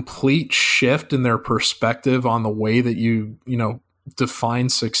a complete shift in their perspective on the way that you define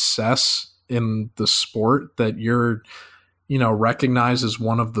success in the sport that you're, recognized as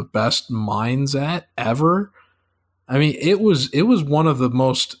one of the best minds at ever. I mean, it was one of the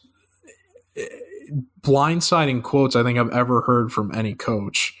most blindsiding quotes I think I've ever heard from any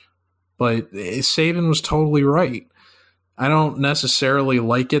coach, but Saban was totally right. I don't necessarily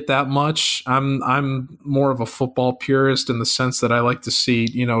like it that much. I'm more of a football purist in the sense that I like to see,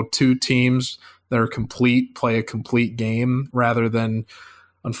 two teams that are complete play a complete game rather than,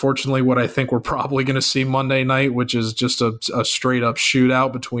 unfortunately, what I think we're probably going to see Monday night, which is just a straight up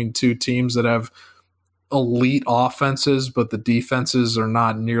shootout between two teams that have elite offenses, but the defenses are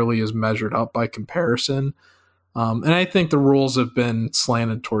not nearly as measured up by comparison. And I think the rules have been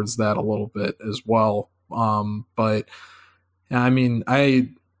slanted towards that a little bit as well. But I mean,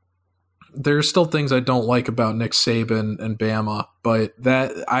 there's still things I don't like about Nick Saban and Bama, but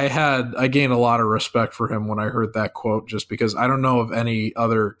I gained a lot of respect for him when I heard that quote, just because I don't know of any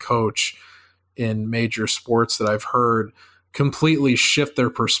other coach in major sports that I've heard completely shift their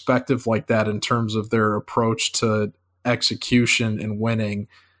perspective like that in terms of their approach to execution and winning,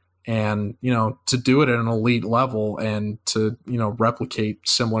 and, to do it at an elite level and to, replicate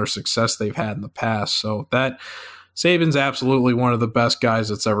similar success they've had in the past. So that Saban's absolutely one of the best guys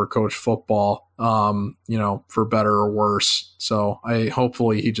that's ever coached football, for better or worse. So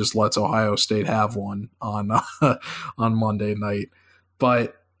hopefully he just lets Ohio State have one on on Monday night.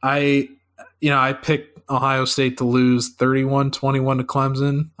 But I picked Ohio State to lose 31-21 to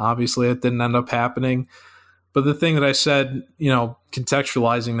Clemson. Obviously, it didn't end up happening. But the thing that I said,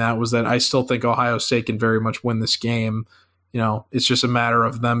 contextualizing that, was that I still think Ohio State can very much win this game. It's just a matter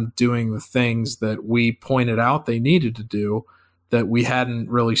of them doing the things that we pointed out they needed to do that we hadn't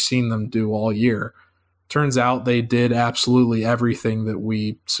really seen them do all year. Turns out they did absolutely everything that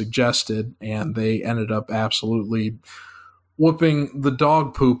we suggested, and they ended up absolutely whooping the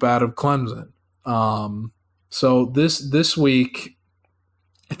dog poop out of Clemson. So this week,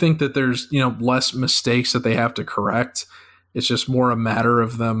 I think that there's, less mistakes that they have to correct. It's just more a matter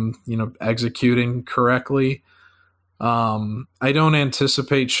of them, executing correctly. I don't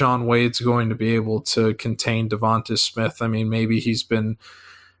anticipate Shaun Wade's going to be able to contain Devonta Smith. I mean, maybe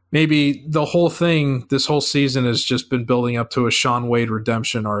the whole thing, this whole season has just been building up to a Shaun Wade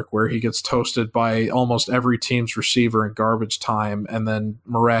redemption arc where he gets toasted by almost every team's receiver in garbage time and then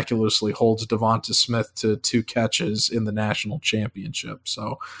miraculously holds Devonta Smith to 2 catches in the national championship.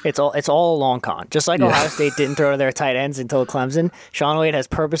 So it's all a long con. Just like Ohio State didn't throw to their tight ends until Clemson, Shaun Wade has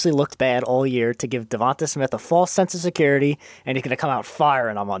purposely looked bad all year to give Devonta Smith a false sense of security, and he's going to come out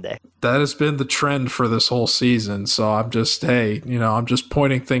firing on Monday. That has been the trend for this whole season. So I'm just, I'm just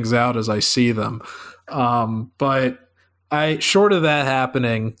pointing things out as I see them. But short of that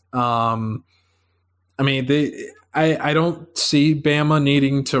happening, I don't see Bama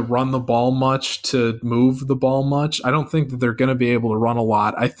needing to run the ball much, to move the ball much. I don't think that they're going to be able to run a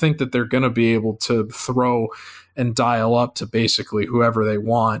lot. I think that they're going to be able to throw and dial up to basically whoever they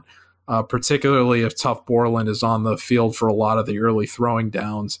want, particularly if Tough Borland is on the field for a lot of the early throwing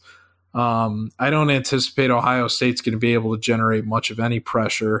downs. I don't anticipate Ohio State's going to be able to generate much of any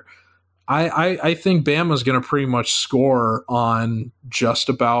pressure. I think Bama's going to pretty much score on just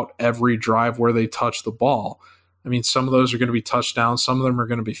about every drive where they touch the ball. I mean, some of those are going to be touchdowns, some of them are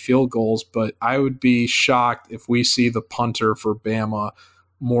going to be field goals, but I would be shocked if we see the punter for Bama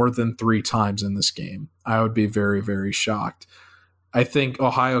more than 3 times in this game. I would be very, very shocked. I think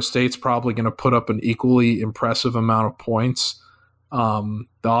Ohio State's probably going to put up an equally impressive amount of points. The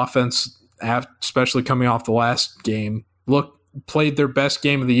offense, especially coming off the last game, played their best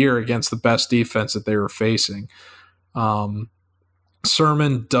game of the year against the best defense that they were facing.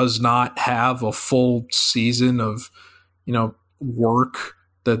 Sermon does not have a full season of, work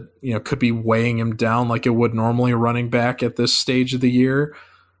that, could be weighing him down like it would normally a running back at this stage of the year.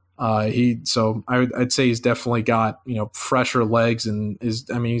 I'd say he's definitely got, fresher legs and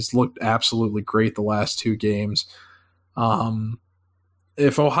he's looked absolutely great the last 2 games.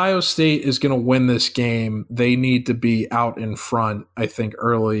 If Ohio State is going to win this game, they need to be out in front, I think,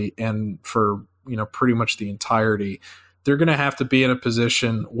 early and for, pretty much the entirety. They're going to have to be in a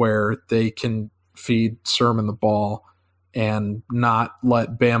position where they can feed Sermon the ball and not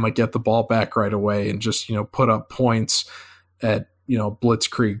let Bama get the ball back right away and just, put up points at,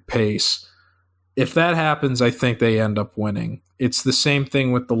 blitzkrieg pace. If that happens, I think they end up winning. It's the same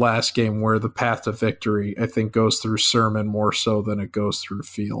thing with the last game where the path to victory, I think, goes through Sermon more so than it goes through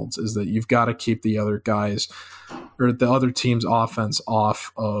Fields, is that you've got to keep the other guys or the other team's offense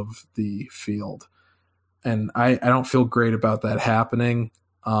off of the field. And I don't feel great about that happening.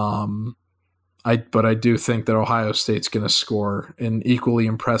 But I do think that Ohio State's going to score in equally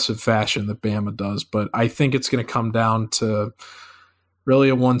impressive fashion that Bama does. But I think it's going to come down to really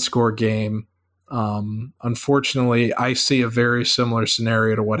a 1-score game. Unfortunately, I see a very similar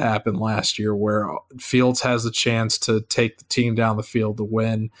scenario to what happened last year where Fields has the chance to take the team down the field to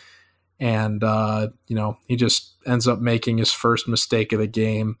win. And, he just ends up making his first mistake of the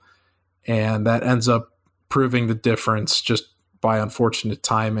game. And that ends up proving the difference just by unfortunate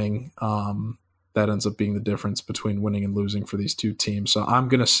timing. That ends up being the difference between winning and losing for these 2 teams. So I'm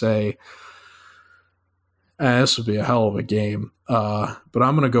going to say this would be a hell of a game. But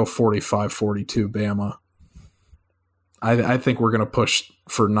I'm going to go 45-42 Bama. I think we're going to push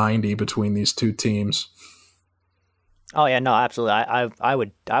for 90 between these 2 teams. Oh yeah, no, absolutely. I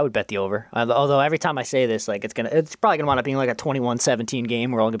would bet the over. Although every time I say this, like it's probably gonna wind up being like a 21-17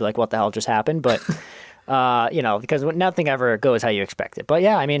 game. We're all gonna be like, what the hell just happened? But because nothing ever goes how you expect it. But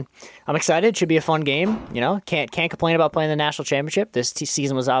yeah, I'm excited. It should be a fun game. Can't complain about playing the national championship. This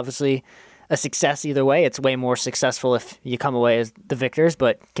season was obviously a success either way. It's way more successful if you come away as the victors.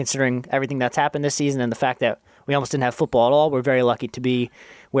 But considering everything that's happened this season and the fact that we almost didn't have football at all, we're very lucky to be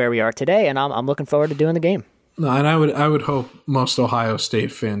where we are today. And I'm looking forward to doing the game. No, and I would hope most Ohio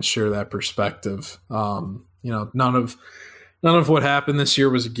State fans share that perspective. None of what happened this year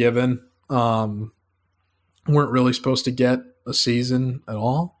was a given. Weren't really supposed to get a season at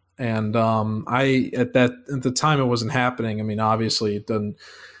all, and at the time it wasn't happening. Obviously it doesn't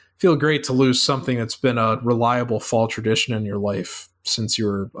feel great to lose something that's been a reliable fall tradition in your life since you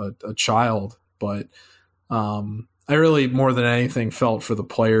were a child, but I really more than anything felt for the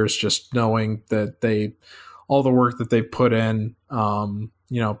players, just knowing that all the work that they put in,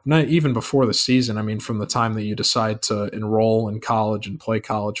 not even before the season. From the time that you decide to enroll in college and play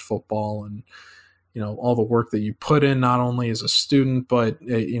college football and, all the work that you put in, not only as a student, but,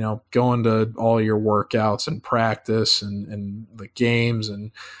 going to all your workouts and practice and the games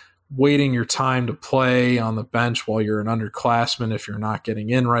and waiting your time to play on the bench while you're an underclassman if you're not getting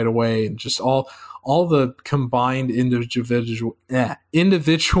in right away, and just all the combined individual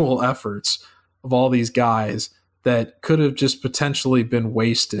efforts of all these guys that could have just potentially been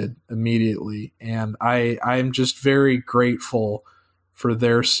wasted immediately. And I'm just very grateful for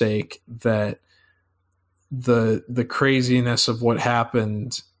their sake that the craziness of what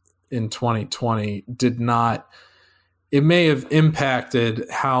happened in 2020 it may have impacted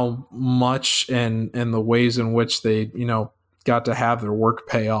how much and the ways in which they, got to have their work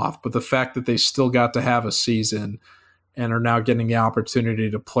pay off. But the fact that they still got to have a season and are now getting the opportunity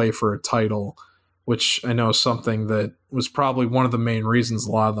to play for a title, which I know is something that was probably one of the main reasons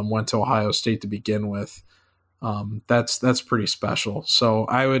a lot of them went to Ohio State to begin with. That's pretty special. So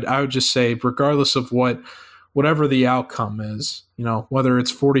I would just say, regardless of whatever the outcome is, whether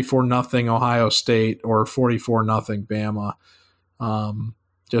it's 44-0 Ohio State or 44-0 Bama,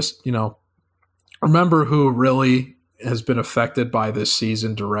 just remember who really has been affected by this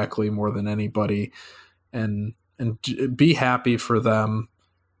season directly more than anybody, and be happy for them.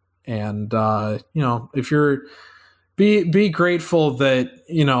 And, if you're be grateful that,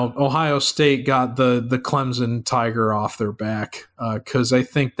 Ohio State got the Clemson Tiger off their back. Cause I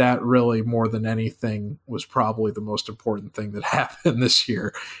think that really more than anything was probably the most important thing that happened this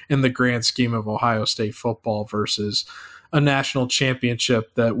year in the grand scheme of Ohio State football versus a national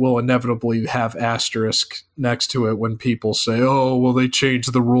championship that will inevitably have asterisk next to it when people say, oh, well, they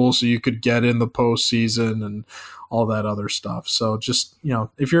changed the rules so you could get in the postseason and all that other stuff. So just,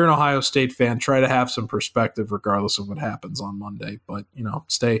 if you're an Ohio State fan, try to have some perspective regardless of what happens on Monday, but,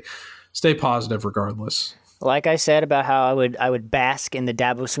 stay positive regardless. Like I said about how I would bask in the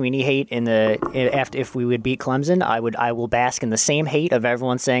Dabo Swinney hate if we would beat Clemson, I will bask in the same hate of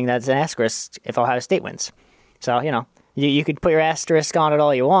everyone saying that's an asterisk if Ohio State wins. So, you could put your asterisk on it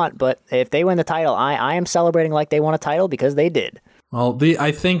all you want, but if they win the title, I am celebrating like they won a title because they did. Well,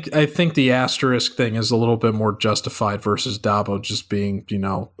 I think the asterisk thing is a little bit more justified versus Dabo just being,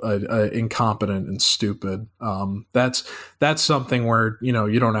 incompetent and stupid. That's something where,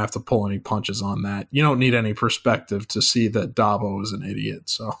 you don't have to pull any punches on that. You don't need any perspective to see that Dabo is an idiot.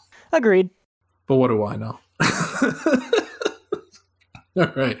 So agreed. But what do I know?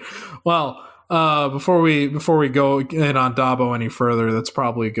 All right. Well, before we go in on Dabo any further, that's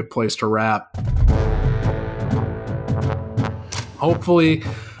probably a good place to wrap. Hopefully,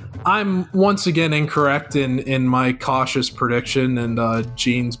 I'm once again incorrect in my cautious prediction, and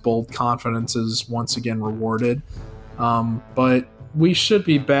Gene's bold confidence is once again rewarded. But we should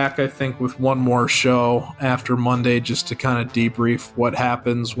be back, I think, with one more show after Monday just to kind of debrief what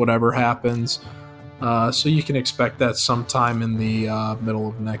happens, whatever happens. So you can expect that sometime in the middle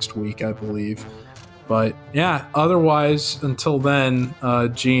of next week, I believe. But yeah, otherwise, until then,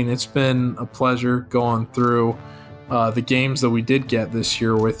 Gene, it's been a pleasure going through the games that we did get this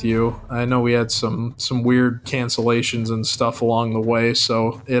year with you. I know we had some weird cancellations and stuff along the way,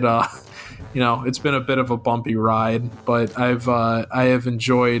 so it's been a bit of a bumpy ride, but I have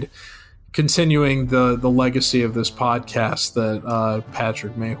enjoyed continuing the legacy of this podcast that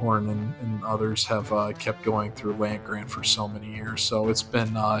Patrick Mayhorn and others have kept going through Land Grant for so many years. So it's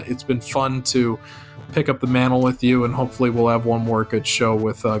been fun to pick up the mantle with you, and hopefully we'll have one more good show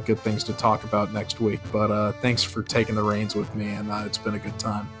with good things to talk about next week. But thanks for taking the reins with me, and it's been a good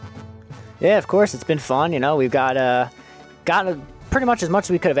time. Yeah, of course, it's been fun. We've gotten pretty much as much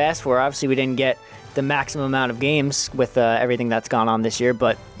as we could have asked for. Obviously, we didn't get the maximum amount of games with everything that's gone on this year,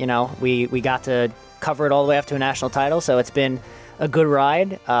 but we got to cover it all the way up to a national title, so it's been a good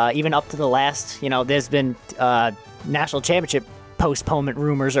ride. Even up to the last, there's been national championship postponement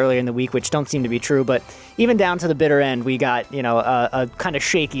rumors earlier in the week, which don't seem to be true, but even down to the bitter end, we got a kind of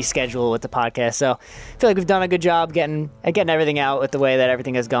shaky schedule with the podcast. So I feel like we've done a good job getting everything out with the way that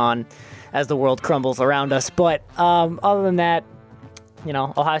everything has gone as the world crumbles around us. But other than that,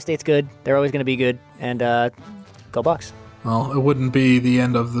 Ohio State's good. They're always going to be good. And go Bucks. Well, it wouldn't be the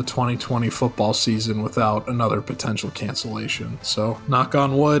end of the 2020 football season without another potential cancellation. So, knock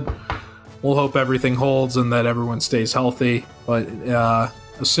on wood, we'll hope everything holds and that everyone stays healthy. But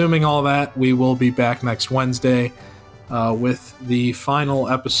assuming all that, we will be back next Wednesday with the final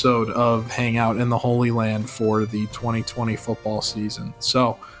episode of Hangout in the Holy Land for the 2020 football season.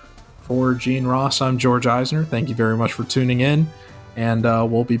 So, for Gene Ross, I'm George Eisner. Thank you very much for tuning in. And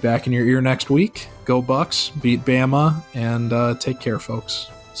we'll be back in your ear next week. Go Bucks, beat Bama, and take care, folks.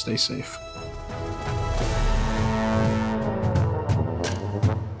 Stay safe.